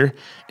right here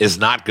is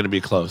not going to be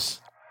close.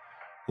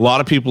 A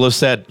lot of people have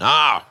said,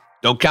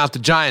 don't count the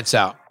Giants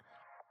out.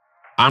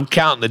 I'm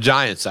counting the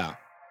Giants out.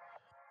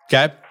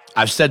 Okay?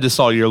 I've said this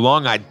all year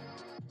long.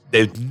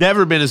 They've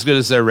never been as good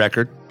as their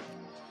record.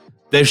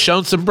 They've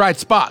shown some bright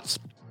spots.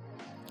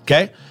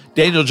 Okay?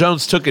 Daniel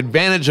Jones took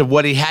advantage of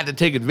what he had to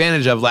take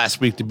advantage of last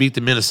week to beat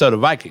the Minnesota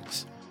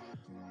Vikings.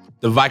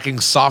 The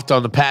Vikings soft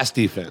on the pass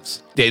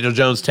defense. Daniel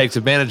Jones takes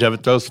advantage of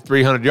it, throws for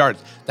 300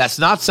 yards. That's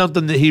not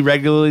something that he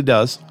regularly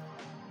does.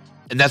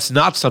 And that's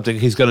not something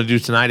he's going to do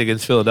tonight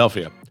against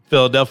Philadelphia.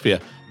 Philadelphia,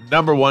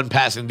 number 1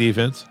 passing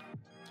defense,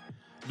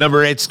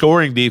 number 8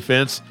 scoring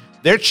defense.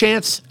 Their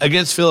chance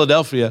against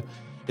Philadelphia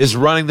is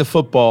running the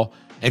football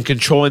and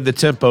controlling the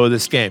tempo of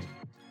this game.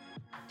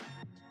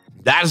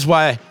 That is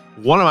why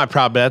one of my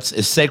prop bets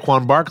is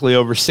Saquon Barkley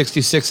over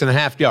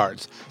 66.5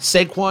 yards.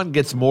 Saquon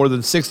gets more than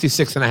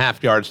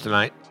 66.5 yards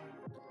tonight.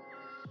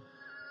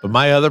 But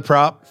my other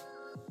prop,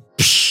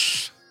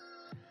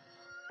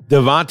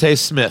 Devontae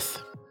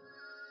Smith.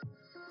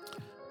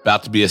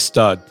 About to be a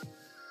stud.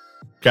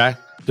 Okay?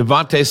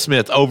 Devontae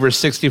Smith over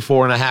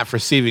 64.5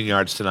 receiving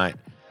yards tonight.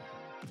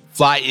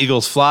 Fly,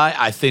 Eagles, fly.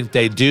 I think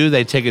they do.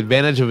 They take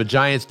advantage of a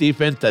Giants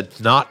defense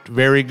that's not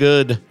very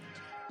good.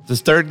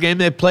 This third game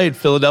they played,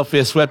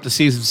 Philadelphia swept the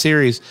season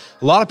series.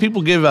 A lot of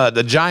people give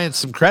the Giants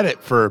some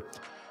credit for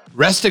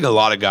resting a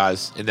lot of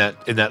guys in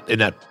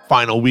that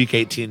final Week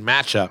 18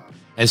 matchup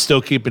and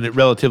still keeping it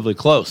relatively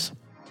close.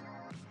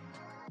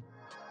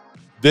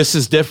 This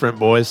is different,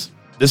 boys.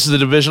 This is the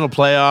divisional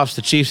playoffs.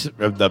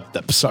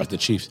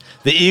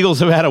 The Eagles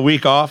have had a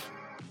week off.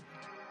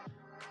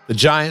 The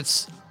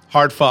Giants,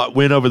 hard-fought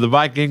win over the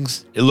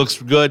Vikings. It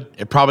looks good.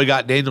 It probably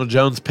got Daniel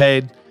Jones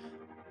paid.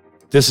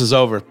 This is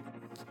over.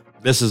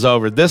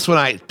 This one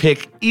I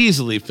pick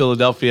easily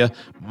Philadelphia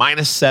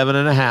minus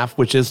 7.5,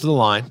 which is the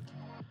line.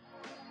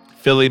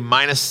 Philly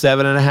minus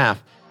 7.5.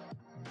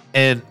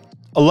 And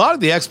a lot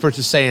of the experts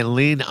are saying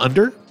lean the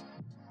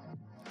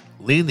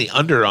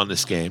under on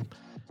this game.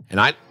 And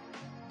I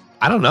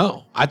don't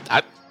know.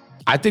 I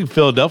think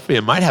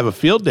Philadelphia might have a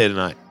field day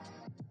tonight.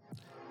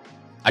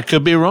 I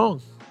could be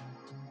wrong.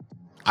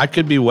 I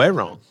could be way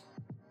wrong.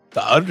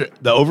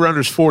 The over-under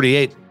is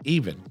 48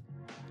 even.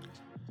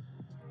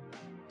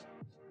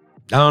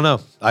 I don't know.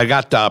 I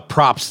got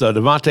props, though.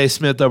 Devontae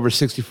Smith over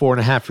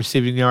 64.5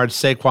 receiving yards.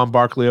 Saquon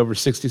Barkley over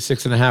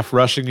 66.5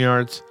 rushing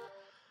yards.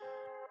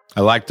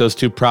 I like those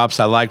two props.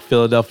 I like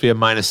Philadelphia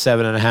minus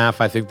 7.5.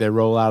 I think they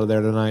roll out of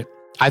there tonight.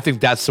 I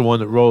think that's the one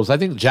that rolls. I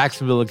think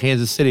Jacksonville and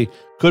Kansas City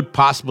could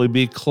possibly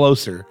be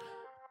closer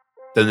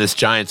than this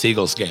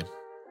Giants-Eagles game.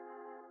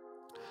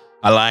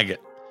 I like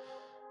it.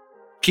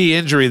 Key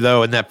injury,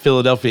 though, in that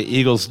Philadelphia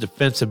Eagles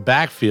defensive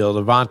backfield,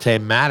 Avonte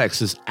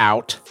Maddox is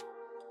out.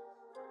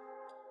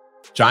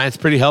 Giants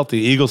pretty healthy.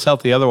 Eagles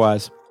healthy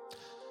otherwise.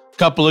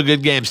 Couple of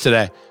good games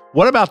today.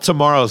 What about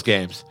tomorrow's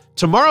games?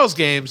 Tomorrow's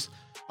games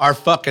are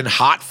fucking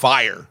hot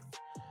fire.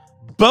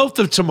 Both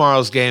of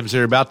tomorrow's games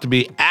are about to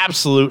be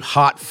absolute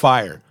hot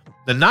fire.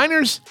 The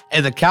Niners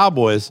and the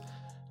Cowboys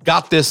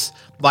got this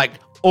like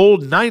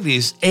old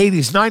 90s,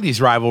 80s, 90s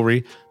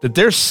rivalry that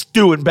they're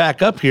stewing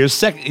back up here.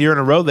 Second year in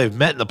a row they've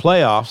met in the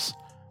playoffs.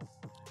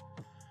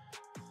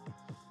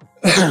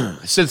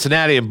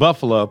 Cincinnati and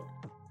Buffalo.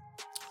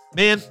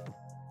 Man,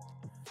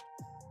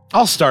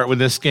 I'll start with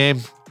this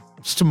game.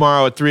 It's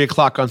tomorrow at 3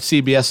 o'clock on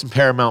CBS and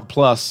Paramount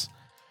Plus.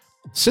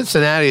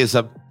 Cincinnati is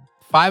a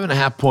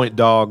 5.5 point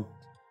dog.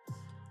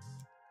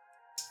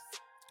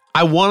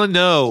 I want to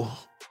know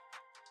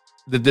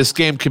that this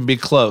game can be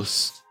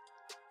close.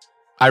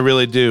 I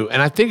really do.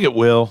 And I think it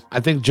will. I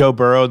think Joe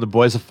Burrow and the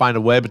boys will find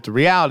a way. But the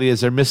reality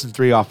is they're missing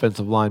 3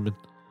 offensive linemen.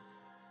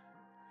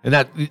 And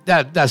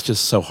that's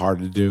just so hard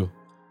to do.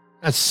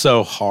 That's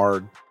so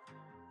hard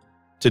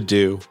to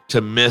do.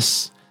 To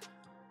miss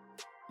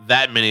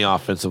that many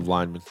offensive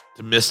linemen.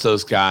 To miss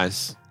those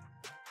guys.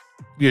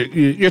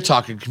 You're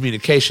talking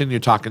communication.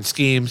 You're talking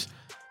schemes.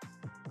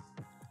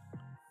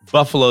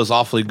 Buffalo's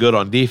awfully good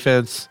on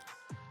defense.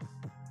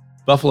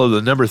 Buffalo,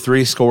 the number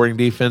 3 scoring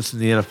defense in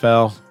the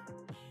NFL.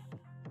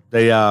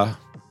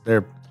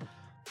 Their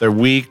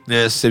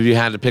weakness, if you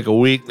had to pick a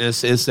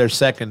weakness, is their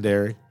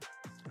secondary.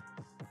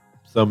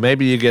 So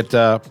maybe you get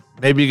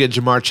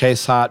Jamar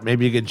Chase hot.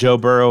 Maybe you get Joe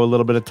Burrow a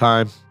little bit of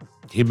time.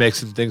 He makes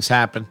some things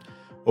happen.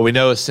 What we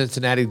know is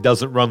Cincinnati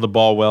doesn't run the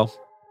ball well.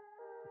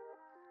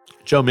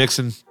 Joe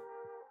Mixon.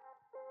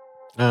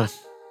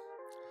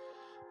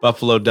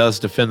 Buffalo does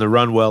defend the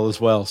run well as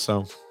well.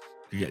 So,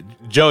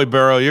 Joey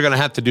Burrow, you're going to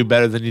have to do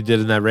better than you did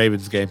in that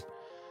Ravens game.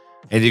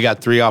 And you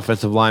got 3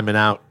 offensive linemen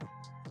out.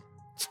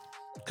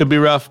 Could be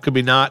rough, could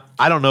be not.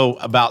 I don't know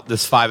about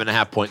this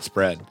 5.5 point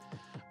spread.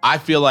 I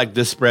feel like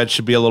this spread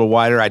should be a little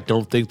wider. I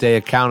don't think they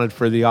accounted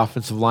for the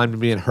offensive lineman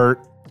being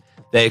hurt.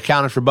 They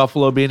accounted for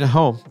Buffalo being at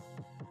home.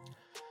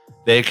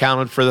 They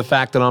accounted for the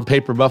fact that on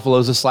paper,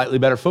 Buffalo's a slightly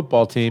better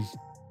football team.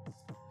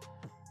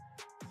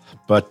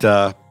 But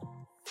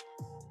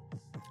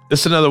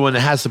this is another one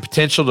that has the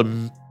potential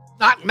to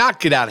not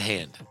get out of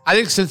hand. I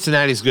think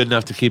Cincinnati's good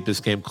enough to keep this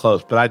game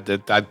close, but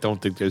I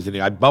don't think there's any.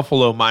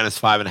 Buffalo minus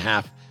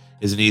 5.5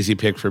 is an easy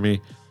pick for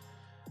me.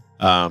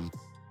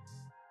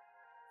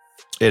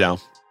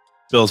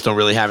 Bills don't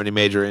really have any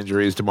major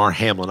injuries. DeMar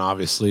Hamlin,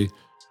 obviously,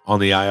 on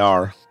the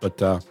IR. But,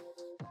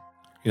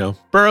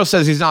 Burrow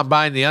says he's not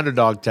buying the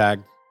underdog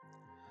tag.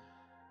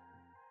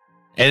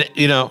 And,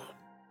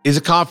 he's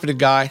a confident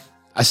guy.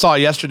 I saw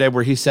yesterday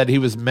where he said he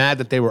was mad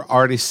that they were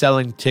already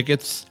selling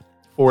tickets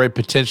for a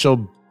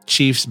potential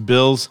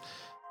Chiefs-Bills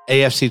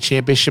AFC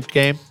Championship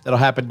game that'll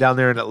happen down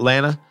there in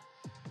Atlanta.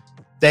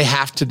 They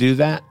have to do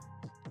that.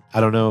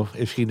 I don't know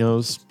if he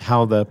knows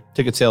how the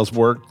ticket sales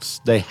works.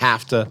 They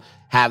have to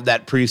have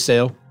that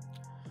pre-sale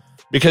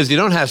because you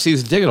don't have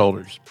season ticket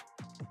holders,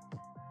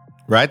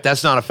 right?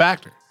 That's not a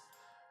factor.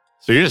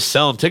 So you're just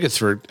selling tickets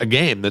for a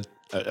game that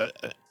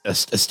a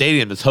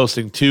stadium that's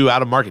hosting 2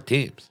 out-of-market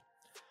teams.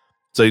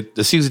 So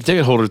the season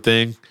ticket holder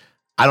thing,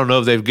 I don't know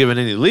if they've given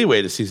any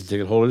leeway to season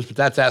ticket holders, but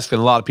that's asking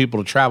a lot of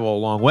people to travel a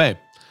long way.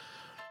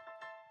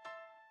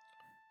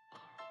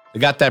 They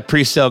got that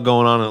pre-sale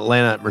going on in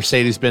Atlanta at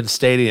Mercedes-Benz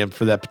Stadium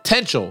for that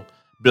potential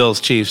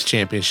Bills-Chiefs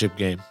championship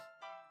game.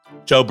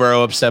 Joe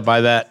Burrow upset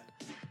by that.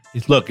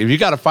 Look, if you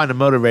got to find a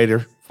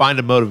motivator, find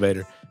a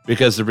motivator.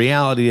 Because the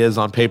reality is,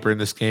 on paper in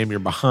this game, you're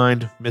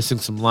behind, missing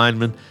some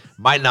linemen.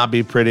 Might not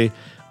be pretty.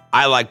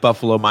 I like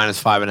Buffalo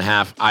minus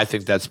 5.5. I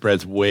think that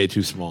spread's way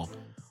too small.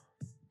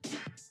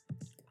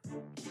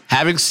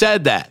 Having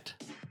said that,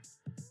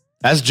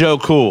 that's Joe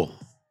Cool.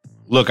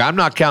 Look, I'm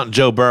not counting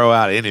Joe Burrow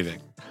out of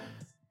anything.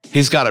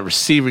 He's got a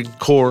receiving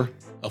core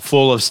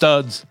full of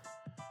studs.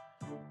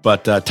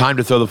 But time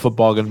to throw the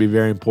football is going to be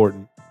very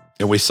important.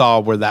 And we saw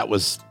where that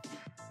was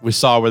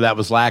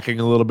lacking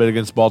a little bit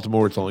against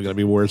Baltimore. It's only going to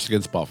be worse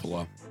against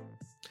Buffalo.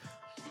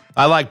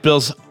 I like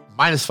Bills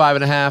minus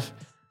 5.5.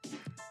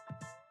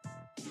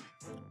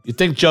 You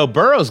think Joe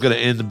Burrow's going to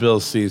end the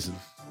Bills season?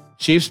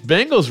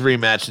 Chiefs-Bengals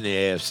rematch in the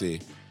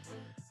AFC.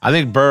 I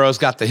think Burrow's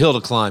got the hill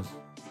to climb.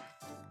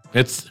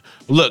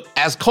 Look,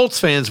 as Colts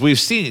fans, we've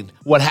seen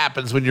what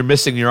happens when you're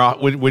missing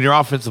when your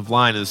offensive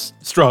line is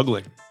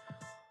struggling.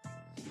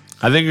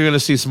 I think you're going to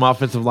see some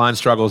offensive line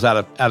struggles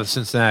out of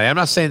Cincinnati. I'm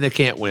not saying they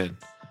can't win.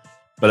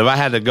 But if I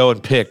had to go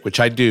and pick, which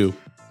I do,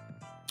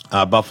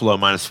 Buffalo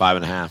minus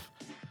 5.5.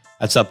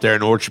 That's up there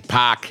in Orchard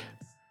Park.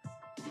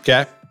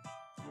 Okay.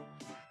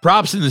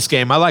 Props in this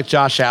game. I like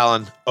Josh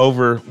Allen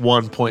over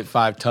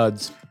 1.5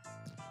 tuds.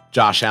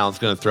 Josh Allen's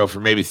going to throw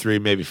for maybe 3,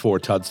 maybe 4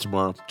 tuds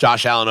tomorrow.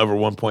 Josh Allen over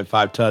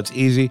 1.5 tuds.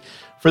 Easy.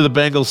 For the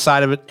Bengals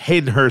side of it,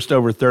 Hayden Hurst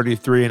over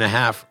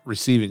 33.5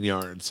 receiving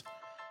yards.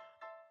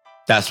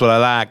 That's what I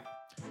like.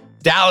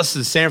 Dallas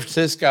and San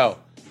Francisco.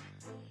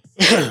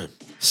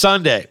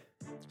 Sunday.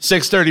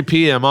 6:30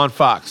 p.m. on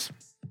Fox.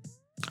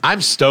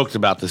 I'm stoked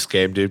about this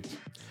game, dude.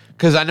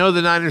 Because I know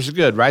the Niners are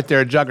good, right?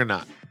 They're a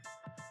juggernaut.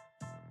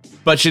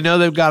 But you know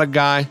they've got a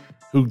guy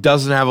who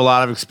doesn't have a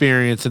lot of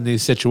experience in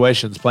these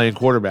situations playing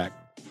quarterback.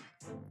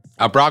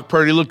 Brock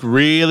Purdy looked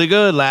really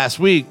good last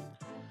week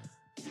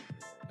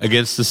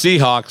against the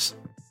Seahawks.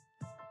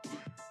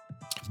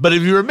 But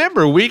if you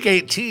remember, week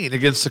 18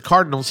 against the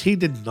Cardinals, he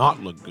did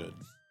not look good.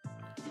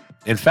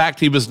 In fact,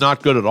 he was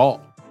not good at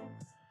all.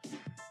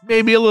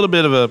 Maybe a little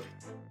bit of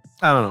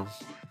I don't know,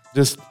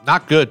 just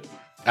not good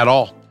at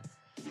all.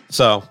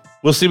 So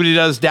we'll see what he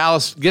does.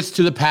 Dallas gets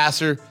to the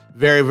passer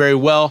very, very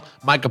well.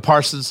 Micah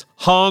Parsons,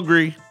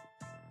 hungry.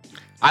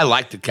 I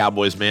like the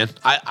Cowboys, man.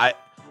 I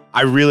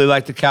really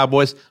like the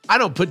Cowboys. I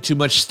don't put too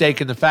much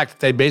stake in the fact that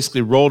they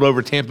basically rolled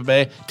over Tampa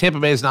Bay.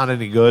 Tampa Bay is not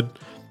any good.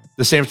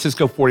 The San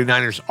Francisco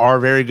 49ers are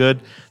very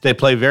good. They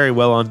play very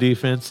well on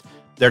defense.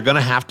 They're going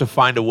to have to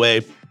find a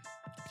way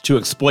to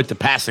exploit the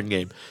passing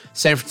game.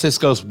 San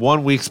Francisco's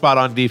one weak spot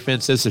on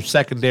defense is their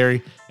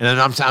secondary. And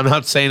I'm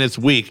not saying it's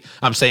weak.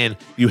 I'm saying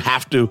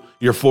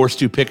you're forced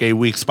to pick a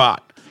weak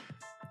spot.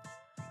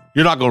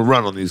 You're not going to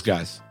run on these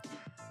guys.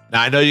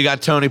 Now, I know you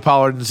got Tony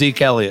Pollard and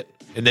Zeke Elliott,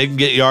 and they can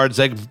get yards.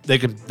 They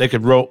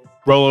can roll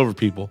over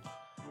people.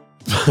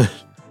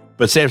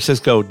 But San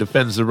Francisco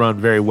defends the run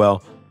very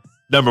well.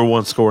 Number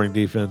 1 scoring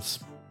defense.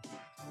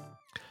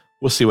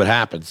 We'll see what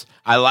happens.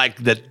 I like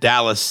that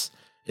Dallas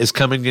is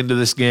coming into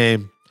this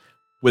game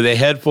with a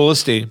head full of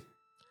steam,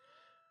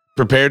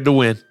 prepared to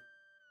win.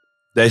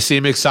 They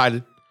seem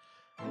excited.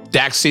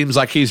 Dak seems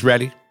like he's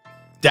ready.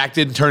 Dak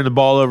didn't turn the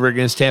ball over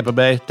against Tampa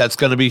Bay. That's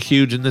going to be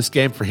huge in this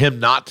game for him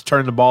not to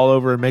turn the ball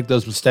over and make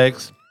those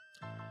mistakes.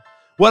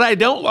 What I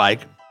don't like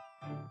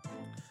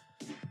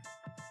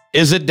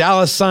is that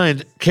Dallas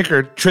signed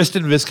kicker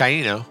Tristan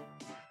Vizcaino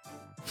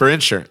for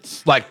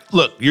insurance. Like,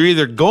 look, you're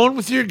either going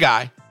with your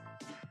guy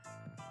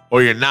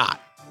or you're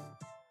not.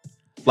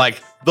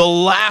 Like, the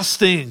last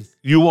thing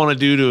you want to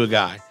do to a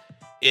guy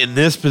in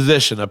this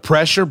position, a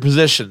pressure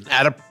position,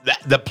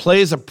 that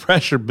plays a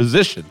pressure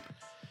position,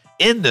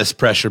 in this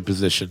pressure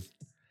position,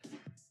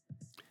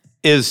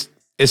 is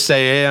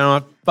say, hey, you know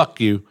what? Fuck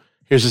you.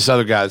 Here's this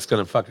other guy that's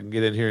going to fucking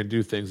get in here and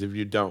do things if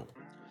you don't.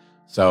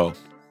 So,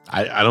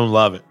 I don't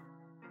love it.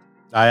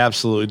 I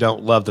absolutely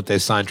don't love that they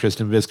signed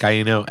Tristan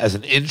Vizcaino as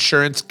an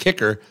insurance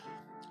kicker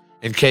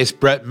in case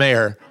Brett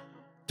Maher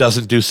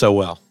doesn't do so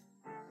well.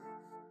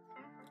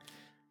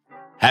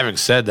 Having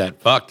said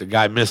that, fuck, the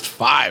guy missed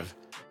 5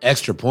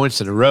 extra points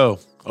in a row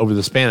over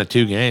the span of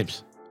 2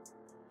 games.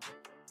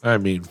 I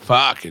mean,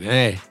 fucking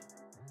hey.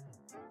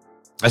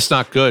 That's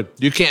not good.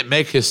 You can't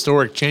make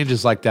historic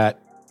changes like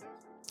that.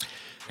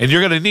 And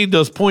you're going to need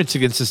those points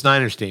against this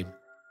Niners team.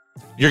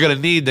 You're going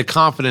to need the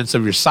confidence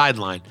of your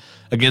sideline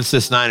against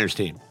this Niners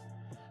team.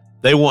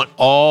 They want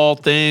all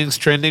things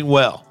trending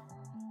well.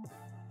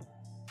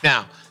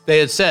 Now, they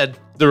had said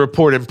the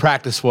report in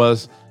practice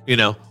was,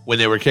 when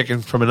they were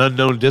kicking from an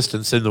unknown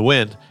distance in the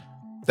wind,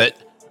 that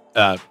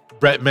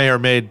Brett Maher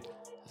made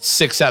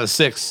 6 out of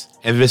 6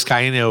 and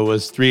Vizcaino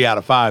was 3 out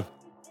of 5.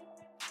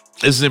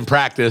 This is in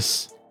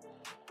practice.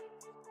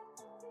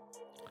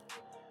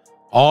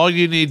 All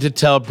you need to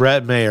tell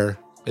Brett Maher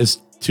is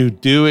to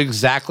do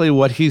exactly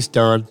what he's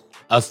done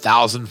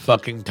 1,000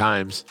 fucking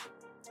times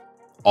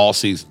all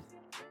season.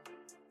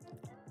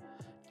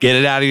 Get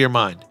it out of your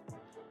mind.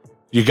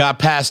 You got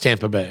past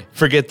Tampa Bay.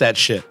 Forget that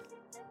shit.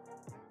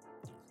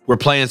 We're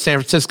playing San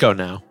Francisco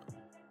now.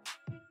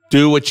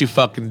 Do what you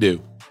fucking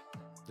do.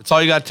 That's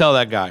all you got to tell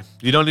that guy.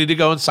 You don't need to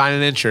go and sign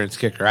an insurance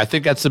kicker. I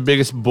think that's the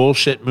biggest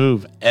bullshit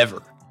move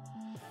ever.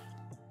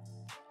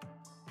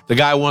 The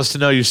guy wants to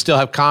know you still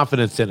have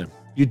confidence in him.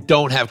 You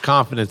don't have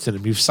confidence in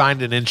him. You've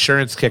signed an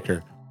insurance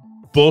kicker.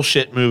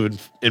 Bullshit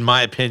move, in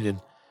my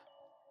opinion.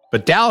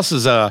 But Dallas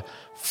is a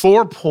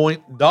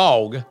 4-point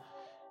dog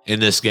in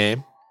this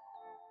game.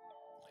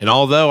 And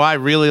although I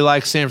really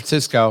like San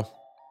Francisco,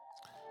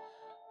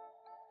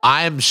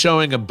 I am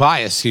showing a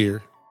bias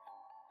here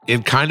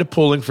in kind of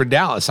pulling for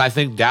Dallas. I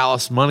think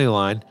Dallas money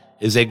line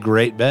is a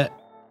great bet.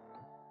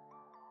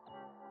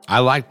 I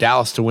like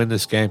Dallas to win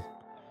this game.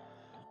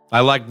 I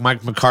like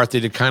Mike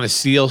McCarthy to kind of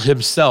seal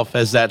himself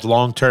as that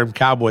long-term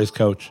Cowboys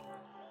coach.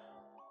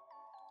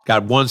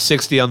 Got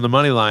 160 on the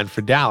money line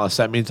for Dallas.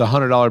 That means a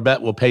 $100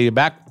 bet will pay you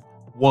back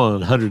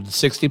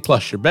 160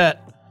 plus your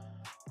bet.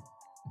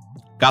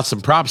 Got some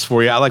props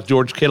for you. I like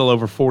George Kittle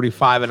over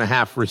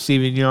 45.5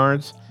 receiving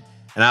yards.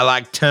 And I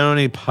like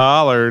Tony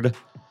Pollard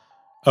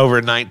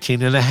over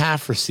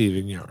 19.5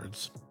 receiving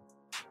yards.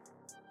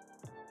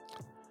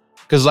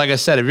 Because like I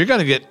said, if you're going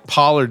to get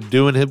Pollard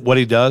doing what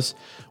he does,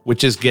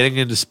 which is getting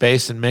into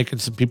space and making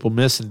some people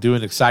miss and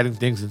doing exciting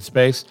things in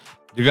space,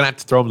 you're going to have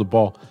to throw him the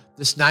ball.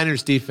 This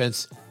Niners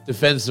defense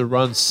defends the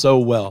run so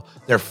well.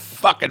 They're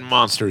fucking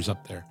monsters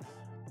up there.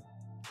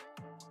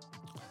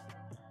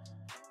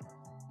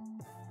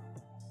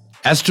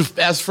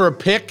 As for a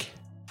pick,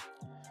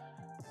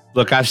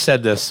 look, I've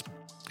said this,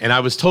 and I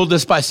was told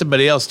this by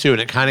somebody else too,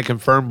 and it kind of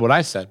confirmed what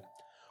I said.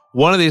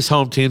 One of these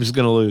home teams is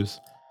going to lose.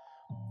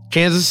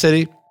 Kansas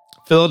City,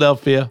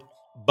 Philadelphia,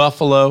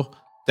 Buffalo,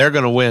 they're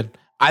going to win.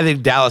 I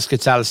think Dallas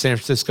gets out of San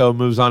Francisco and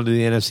moves on to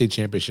the NFC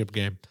Championship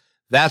game.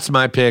 That's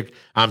my pick.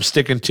 I'm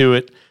sticking to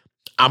it.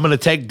 I'm going to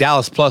take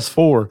Dallas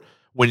 +4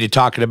 when you're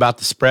talking about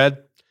the spread.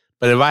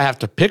 But if I have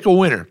to pick a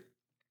winner,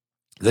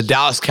 the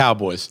Dallas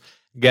Cowboys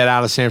get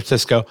out of San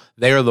Francisco.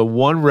 They are the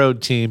one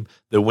road team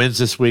that wins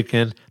this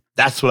weekend.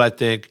 That's what I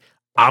think.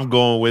 I'm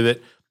going with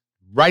it.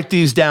 Write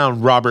these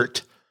down,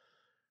 Robert.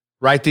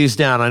 Write these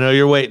down. I know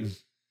you're waiting.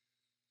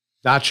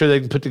 Not sure they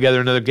can put together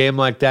another game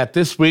like that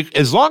this week.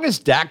 As long as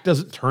Dak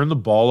doesn't turn the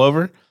ball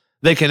over,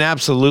 they can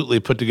absolutely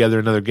put together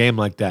another game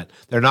like that.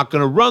 They're not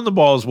going to run the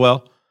ball as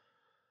well.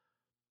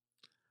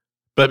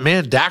 But,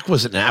 man, Dak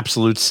was an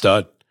absolute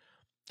stud.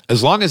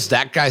 As long as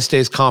that guy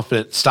stays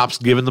confident, stops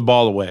giving the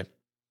ball away,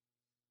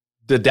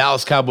 the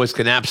Dallas Cowboys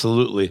can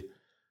absolutely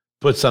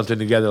put something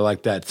together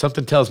like that.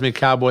 Something tells me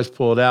Cowboys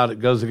pull it out. It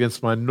goes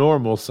against my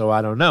normal, so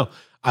I don't know.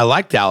 I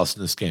like Dallas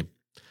in this game.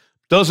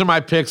 Those are my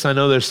picks. I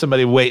know there's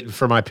somebody waiting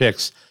for my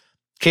picks.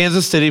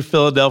 Kansas City,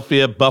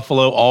 Philadelphia,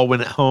 Buffalo all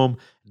win at home.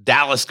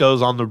 Dallas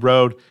goes on the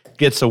road,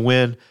 gets a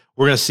win.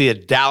 We're going to see a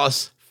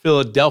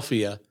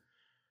Dallas-Philadelphia.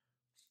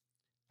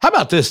 How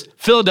about this?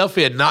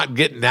 Philadelphia not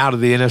getting out of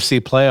the NFC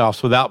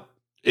playoffs without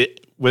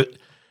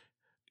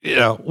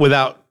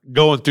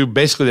going through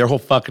basically their whole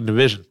fucking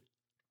division.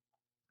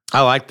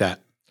 I like that.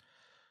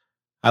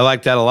 I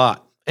like that a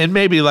lot. And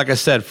maybe, like I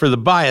said, for the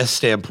bias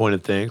standpoint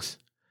of things,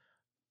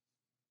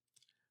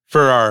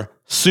 for our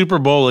Super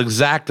Bowl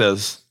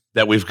exactas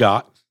that we've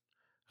got,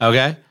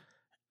 okay,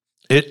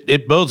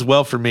 it bodes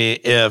well for me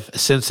if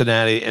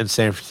Cincinnati and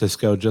San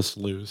Francisco just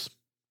lose.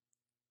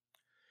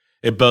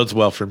 It bodes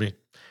well for me.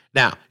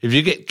 Now, if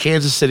you get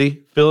Kansas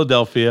City,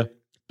 Philadelphia,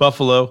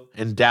 Buffalo,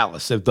 and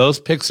Dallas, if those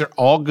picks are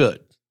all good,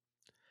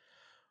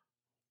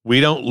 we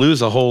don't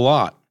lose a whole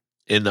lot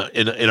in our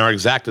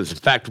exactas. In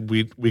fact,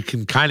 we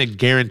can kind of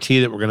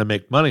guarantee that we're going to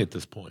make money at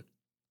this point.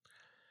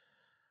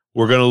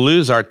 We're going to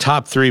lose our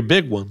top 3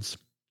 big ones.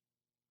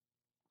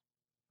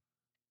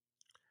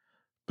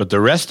 But the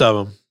rest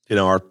of them,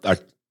 we're going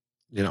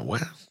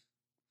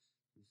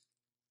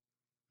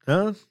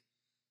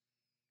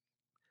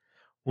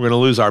to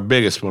lose our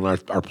biggest one,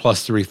 our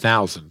plus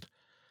 3,000.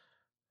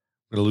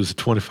 We're going to lose a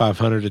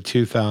 2,500 to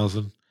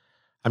 2,000.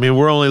 I mean,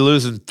 we're only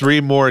losing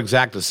 3 more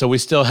exactas, so we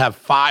still have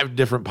 5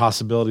 different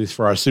possibilities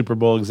for our Super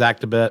Bowl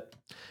exacta bet.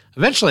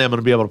 Eventually, I'm going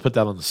to be able to put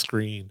that on the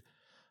screen.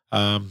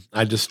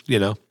 I just,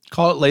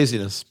 call it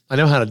laziness. I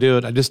know how to do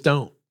it. I just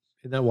don't.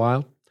 Isn't that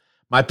wild?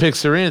 My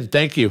picks are in.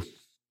 Thank you.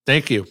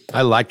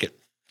 I like it.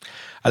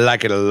 I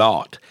like it a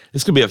lot.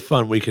 It's going to be a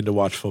fun weekend to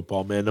watch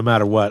football, man, no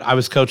matter what. I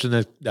was coaching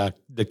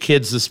the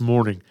kids this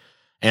morning,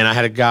 and I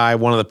had a guy,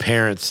 one of the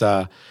parents,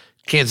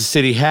 Kansas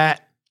City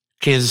hat,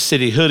 Kansas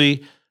City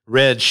hoodie,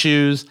 red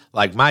shoes.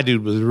 Like, my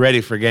dude was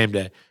ready for game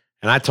day.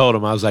 And I told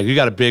him, I was like, you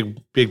got a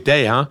big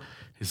day, huh?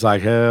 He's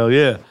like, hell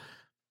yeah.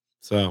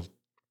 So,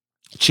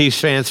 Chiefs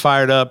fans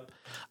fired up.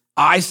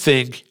 I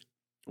think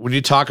when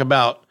you talk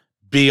about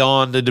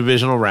beyond the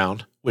divisional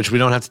round, which we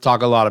don't have to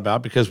talk a lot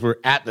about because we're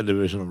at the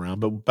divisional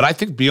round, but I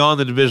think beyond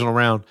the divisional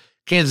round,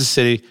 Kansas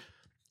City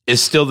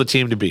is still the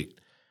team to beat.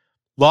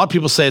 A lot of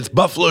people say it's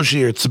Buffalo's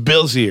year, it's the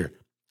Bills' year.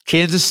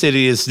 Kansas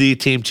City is the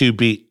team to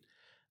beat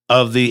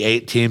of the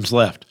 8 teams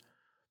left.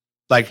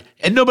 Like,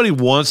 and nobody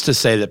wants to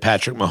say that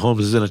Patrick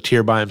Mahomes is in a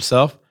tier by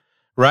himself,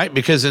 right?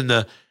 Because in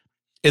the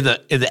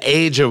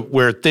age of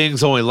where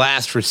things only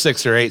last for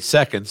 6 or 8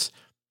 seconds,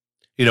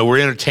 We're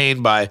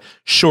entertained by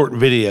short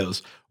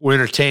videos. We're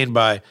entertained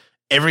by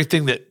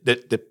everything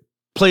that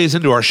plays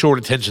into our short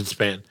attention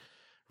span,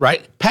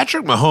 right?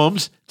 Patrick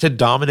Mahomes to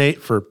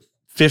dominate for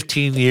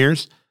 15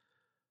 years,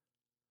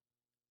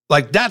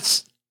 like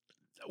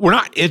we're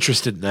not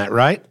interested in that,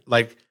 right?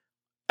 Like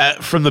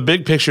from the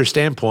big picture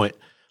standpoint,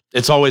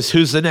 it's always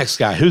who's the next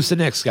guy, who's the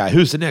next guy,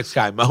 who's the next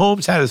guy.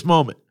 Mahomes had his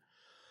moment.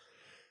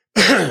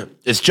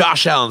 It's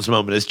Josh Allen's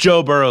moment. It's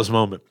Joe Burrow's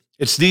moment.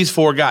 It's these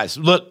four guys.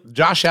 Look,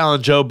 Josh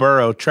Allen, Joe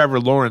Burrow, Trevor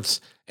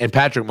Lawrence, and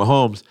Patrick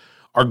Mahomes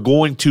are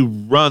going to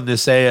run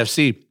this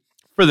AFC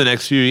for the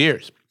next few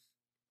years.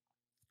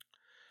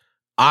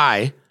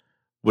 I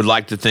would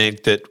like to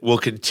think that we'll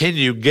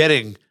continue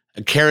getting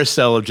a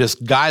carousel of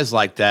just guys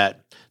like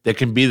that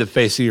can be the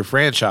face of your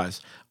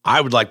franchise.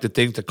 I would like to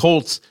think the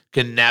Colts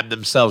can nab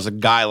themselves a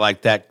guy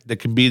like that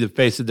can be the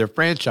face of their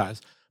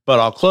franchise. But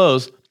I'll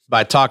close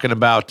by talking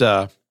about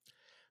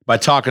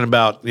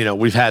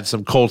we've had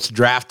some Colts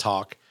draft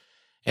talk,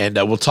 and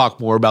we'll talk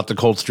more about the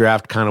Colts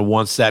draft kind of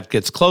once that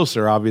gets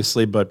closer,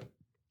 obviously. But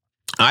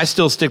I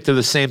still stick to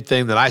the same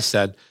thing that I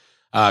said.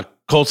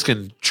 Colts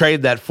can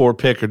trade that 4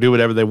 pick or do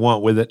whatever they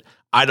want with it.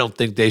 I don't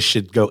think they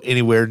should go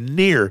anywhere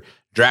near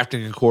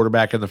drafting a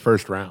quarterback in the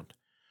first round.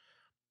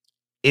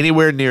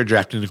 Anywhere near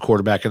drafting a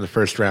quarterback in the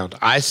first round.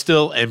 I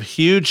still am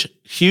huge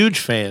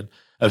fan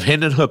of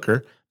Hendon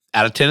Hooker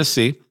out of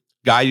Tennessee.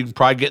 Guy you can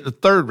probably get in the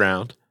third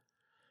round,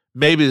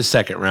 maybe the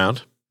second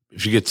round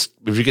if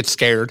you get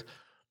scared.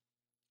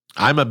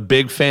 I'm a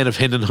big fan of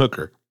Hendon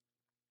Hooker.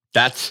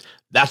 That's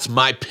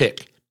my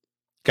pick.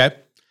 Okay,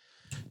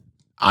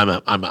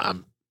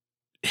 I'm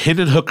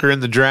Hendon Hooker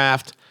in the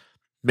draft.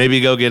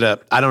 Maybe go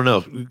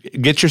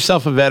get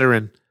yourself a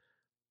veteran,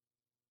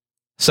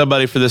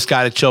 somebody for this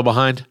guy to chill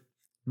behind.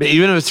 But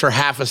even if it's for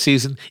half a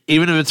season,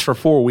 even if it's for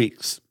 4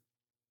 weeks,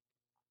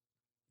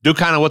 do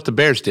kind of what the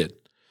Bears did.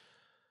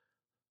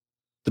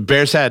 The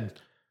Bears had,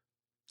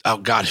 oh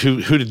God,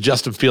 who did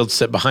Justin Fields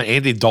sit behind?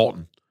 Andy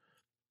Dalton.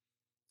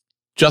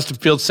 Justin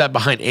Fields sat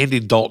behind Andy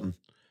Dalton,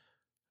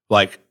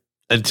 like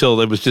until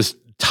it was just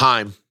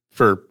time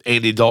for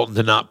Andy Dalton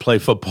to not play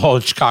football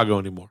in Chicago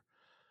anymore.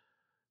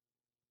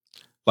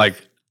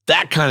 Like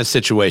that kind of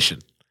situation.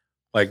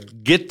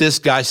 Like get this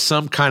guy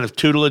some kind of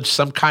tutelage,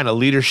 some kind of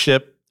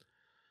leadership.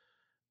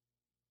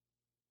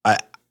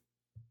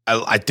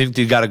 I think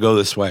you got to go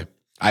this way.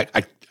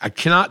 I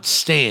cannot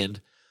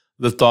stand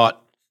the thought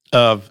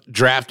of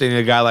drafting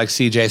a guy like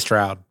C.J.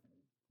 Stroud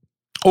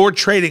or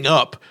trading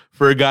up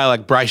for a guy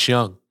like Bryce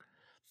Young.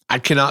 I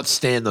cannot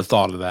stand the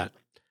thought of that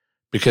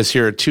because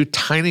here are 2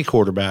 tiny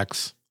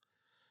quarterbacks.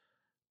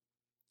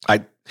 I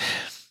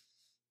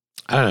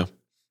don't know.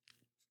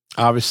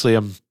 Obviously,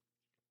 I'm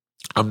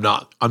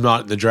not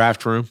in the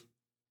draft room.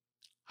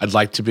 I'd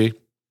like to be,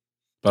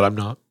 but I'm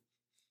not.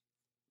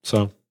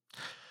 So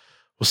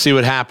we'll see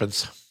what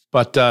happens.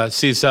 But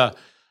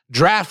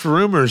draft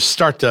rumors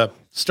start to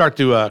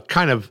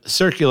kind of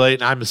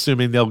circulate, and I'm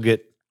assuming they'll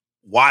get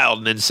wild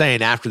and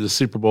insane after the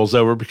Super Bowl's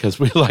over because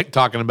we like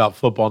talking about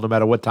football no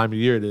matter what time of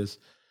year it is.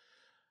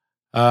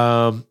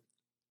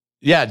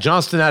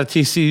 Johnston out of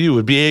TCU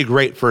would be a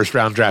great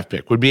first-round draft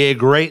pick, would be a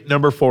great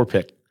number 4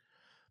 pick.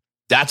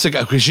 That's a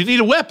guy, because you need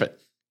a weapon.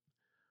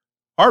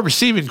 Our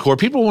receiving core,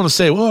 people want to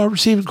say, well, our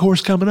receiving core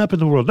is coming up in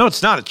the world. No,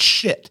 it's not. It's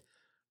shit.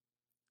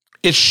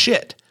 It's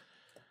shit.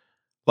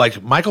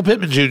 Like Michael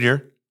Pittman Jr.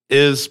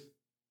 is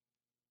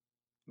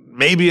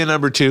maybe a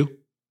number 2.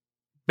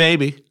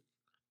 Maybe.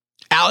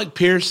 Alec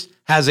Pierce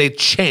has a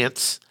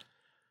chance,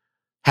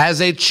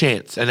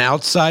 an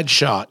outside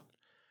shot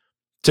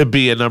to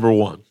be a number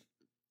 1.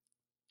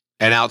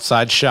 An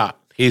outside shot.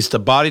 He's the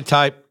body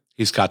type.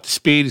 He's got the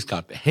speed. He's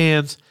got the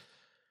hands.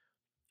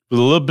 With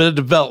a little bit of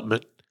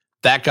development,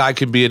 that guy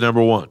could be a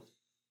number 1.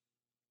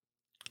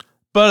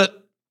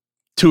 But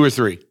 2 or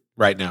 3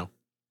 right now.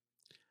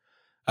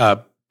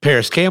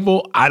 Paris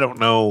Campbell, I don't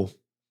know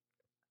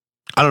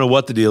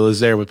what the deal is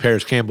there with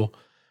Paris Campbell.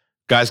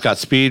 Guy's got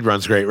speed,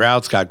 runs great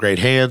routes, got great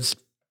hands,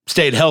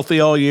 stayed healthy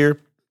all year.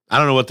 I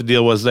don't know what the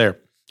deal was there,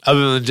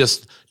 other than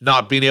just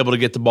not being able to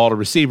get the ball to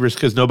receivers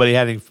because nobody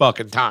had any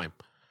fucking time.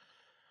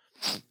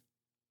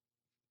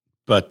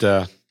 But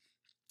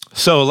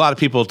so a lot of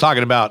people are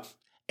talking about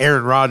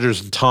Aaron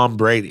Rodgers and Tom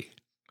Brady.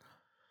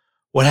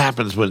 What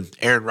happens when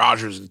Aaron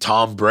Rodgers and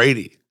Tom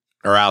Brady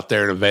are out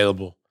there and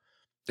available?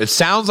 It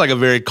sounds like a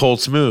very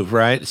Colts move,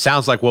 right? It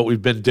sounds like what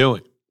we've been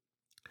doing.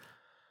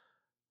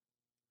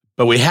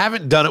 But we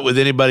haven't done it with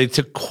anybody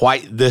to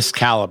quite this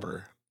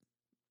caliber.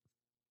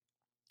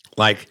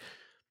 Like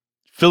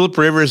Phillip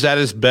Rivers at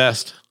his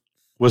best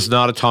was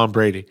not a Tom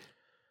Brady.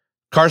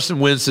 Carson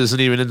Wentz isn't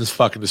even in this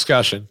fucking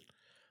discussion.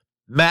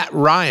 Matt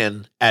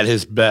Ryan at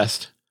his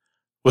best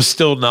was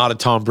still not a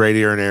Tom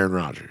Brady or an Aaron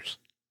Rodgers.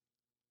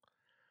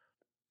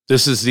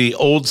 This is the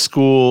old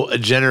school, a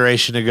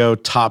generation ago,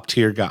 top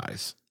tier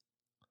guys.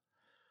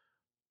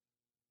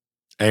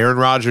 Aaron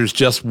Rodgers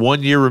just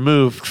 1 year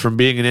removed from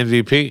being an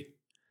MVP.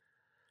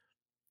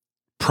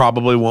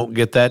 Probably won't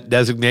get that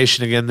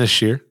designation again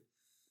this year.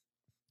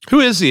 Who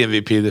is the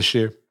MVP this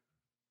year?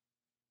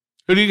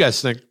 Who do you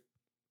guys think?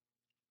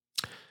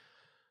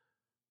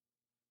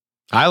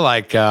 I don't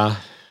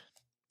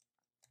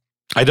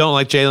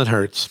like Jalen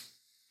Hurts.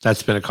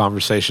 That's been a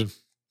conversation.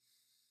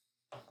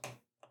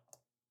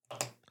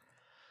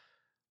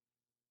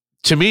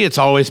 To me, it's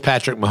always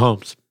Patrick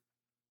Mahomes.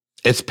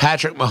 It's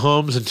Patrick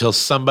Mahomes until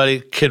somebody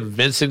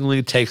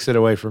convincingly takes it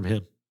away from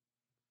him.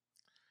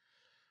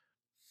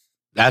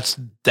 That's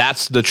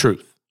the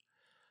truth.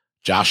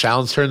 Josh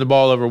Allen's turned the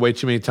ball over way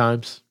too many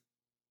times.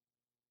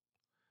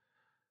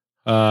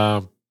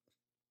 Jalen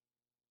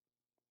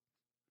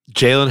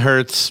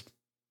Hurts.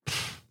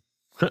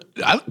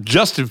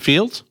 Justin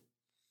Fields.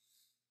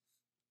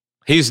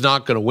 He's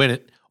not going to win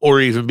it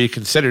or even be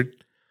considered.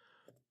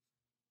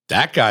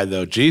 That guy,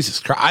 though,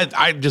 Jesus Christ.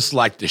 I just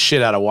like the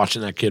shit out of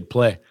watching that kid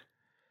play.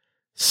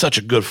 Such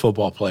a good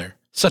football player.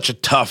 Such a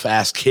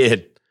tough-ass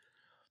kid.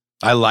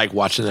 I like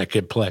watching that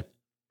kid play.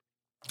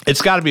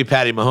 It's got to be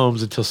Patty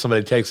Mahomes until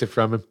somebody takes it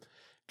from him.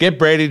 Get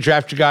Brady,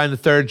 draft your guy in the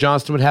third.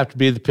 Johnston would have to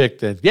be the pick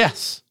then.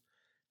 Yes.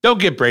 Don't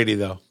get Brady,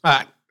 though.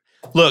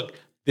 Look,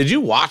 did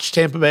you watch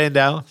Tampa Bay and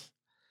Dallas?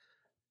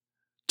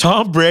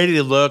 Tom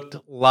Brady looked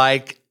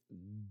like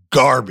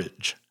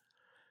garbage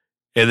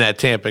in that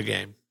Tampa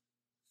game,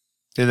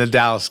 in the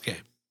Dallas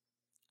game.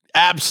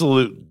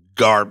 Absolute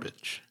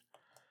garbage.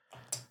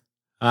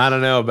 I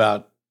don't know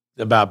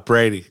about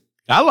Brady.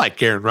 I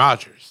like Aaron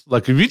Rodgers.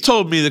 Look, if you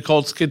told me the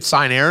Colts could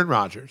sign Aaron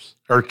Rodgers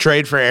or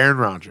trade for Aaron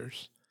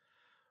Rodgers,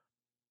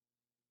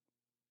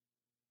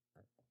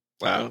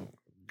 well,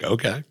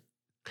 okay.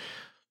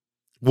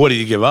 What do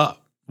you give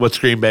up? What's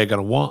Green Bay going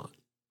to want?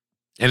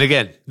 And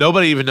again,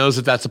 nobody even knows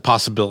if that's a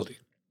possibility.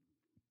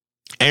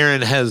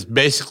 Aaron has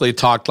basically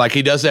talked like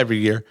he does every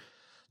year,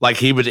 like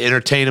he would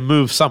entertain a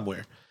move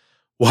somewhere.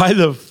 Why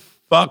the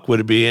fuck would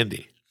it be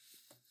Indy?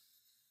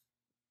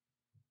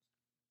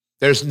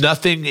 There's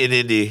nothing in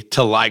Indy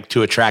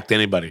to attract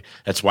anybody.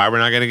 That's why we're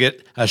not going to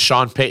get a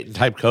Sean Payton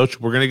type coach.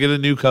 We're going to get a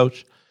new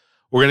coach.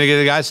 We're going to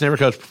get a guy that's never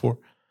coached before.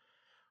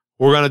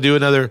 We're going to do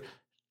another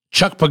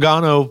Chuck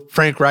Pagano,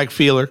 Frank Reich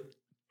feeler.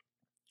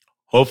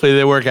 Hopefully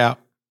they work out.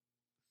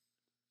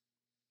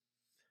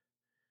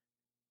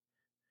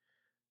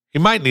 He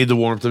might need the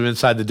warmth of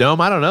inside the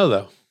dome. I don't know,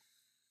 though.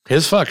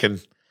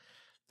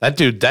 That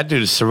dude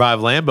has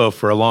survived Lambeau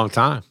for a long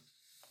time.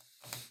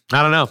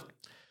 I don't know.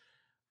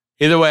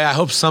 Either way, I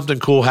hope something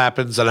cool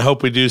happens, and I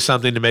hope we do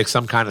something to make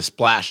some kind of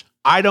splash.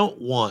 I don't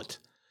want,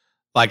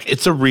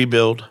 it's a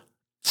rebuild,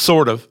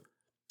 sort of.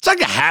 It's like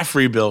a half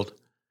rebuild.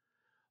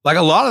 Like,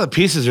 a lot of the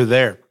pieces are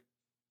there.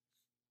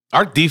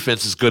 Our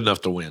defense is good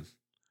enough to win.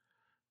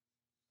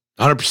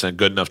 100%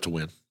 good enough to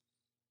win.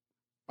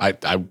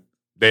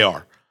 They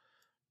are.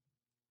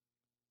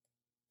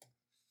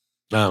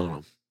 I don't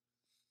know.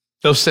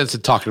 No sense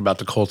in talking about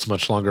the Colts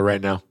much longer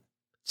right now.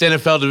 It's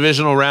NFL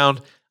divisional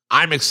round.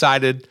 I'm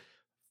excited.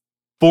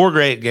 4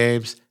 great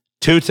games.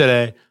 2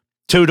 today,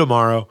 2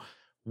 tomorrow.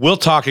 We'll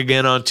talk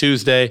again on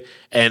Tuesday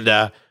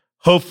and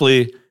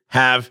hopefully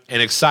have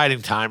an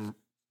exciting time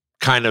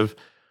kind of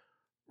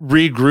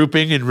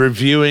regrouping and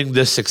reviewing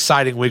this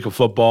exciting week of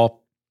football.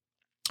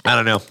 I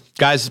don't know.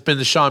 Guys, it's been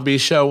the Sean B.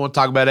 Show. I want to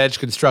talk about Edge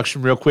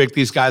Construction real quick.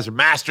 These guys are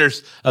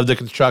masters of the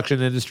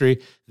construction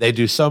industry. They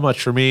do so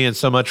much for me and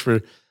so much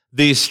for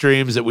these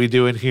streams that we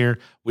do in here.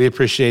 We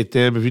appreciate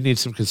them. If you need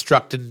some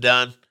constructing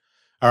done,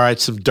 all right,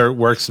 some dirt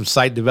work, some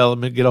site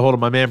development, get a hold of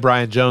my man,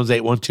 Brian Jones,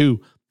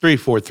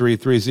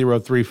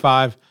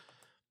 812-343-3035.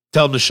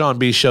 Tell him the Sean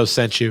B. Show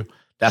sent you.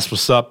 That's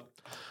what's up.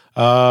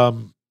 How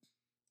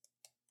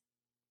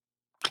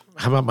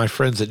about my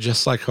friends at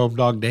Just Like Home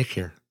Dog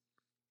Daycare?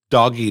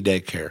 Doggy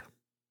daycare.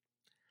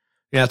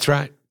 Yeah, that's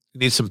right. You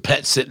need some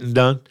pet sitting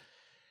done.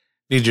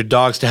 Need your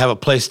dogs to have a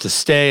place to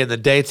stay in the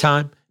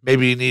daytime.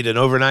 Maybe you need an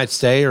overnight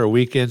stay or a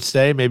weekend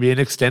stay, maybe an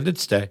extended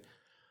stay.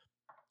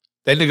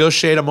 They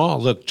negotiate them all.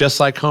 Look, Just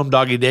Like Home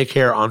Doggy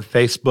Daycare on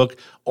Facebook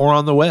or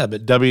on the web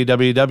at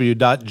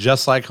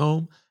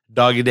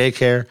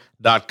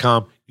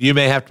www.justlikehomedoggydaycare.com. You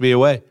may have to be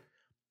away,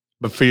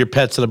 but for your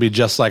pets, it'll be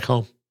just like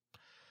home.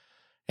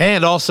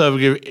 And also,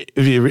 if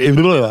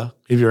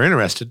you're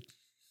interested,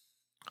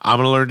 I'm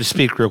going to learn to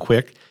speak real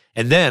quick,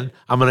 and then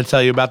I'm going to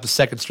tell you about the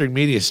Second String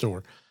Media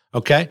Store,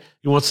 okay?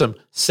 You want some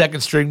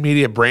Second String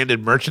Media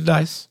branded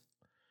merchandise?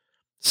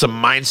 Some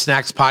Mind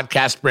Snacks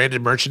podcast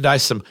branded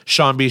merchandise, some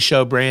Sean B.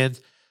 Show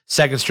brand,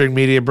 Second String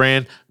Media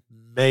brand,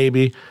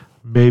 maybe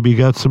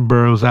got some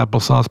Burroughs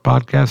Applesauce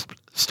podcast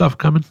stuff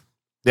coming.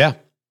 Yeah.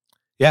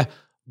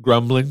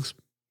 Grumblings,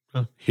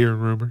 hearing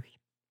rumors.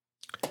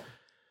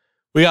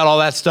 We got all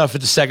that stuff at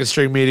the Second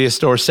String Media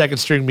Store,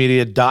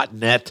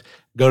 secondstringmedia.net.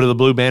 Go to the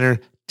blue banner,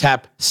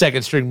 tap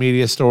Second String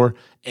Media Store,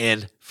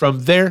 and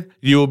from there,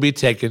 you will be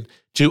taken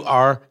to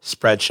our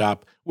spread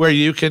shop where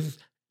you can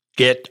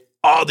get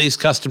all these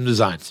custom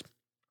designs.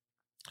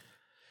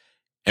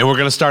 And we're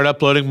going to start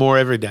uploading more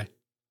every day.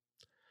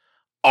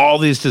 All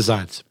these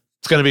designs.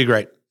 It's going to be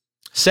great.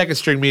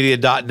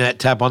 Secondstringmedia.net.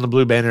 Tap on the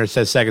blue banner. It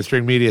says Second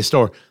String Media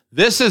Store.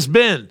 This has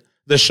been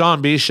the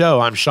Sean B. Show.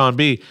 I'm Sean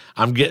B.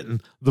 I'm getting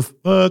the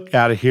fuck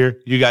out of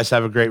here. You guys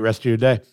have a great rest of your day.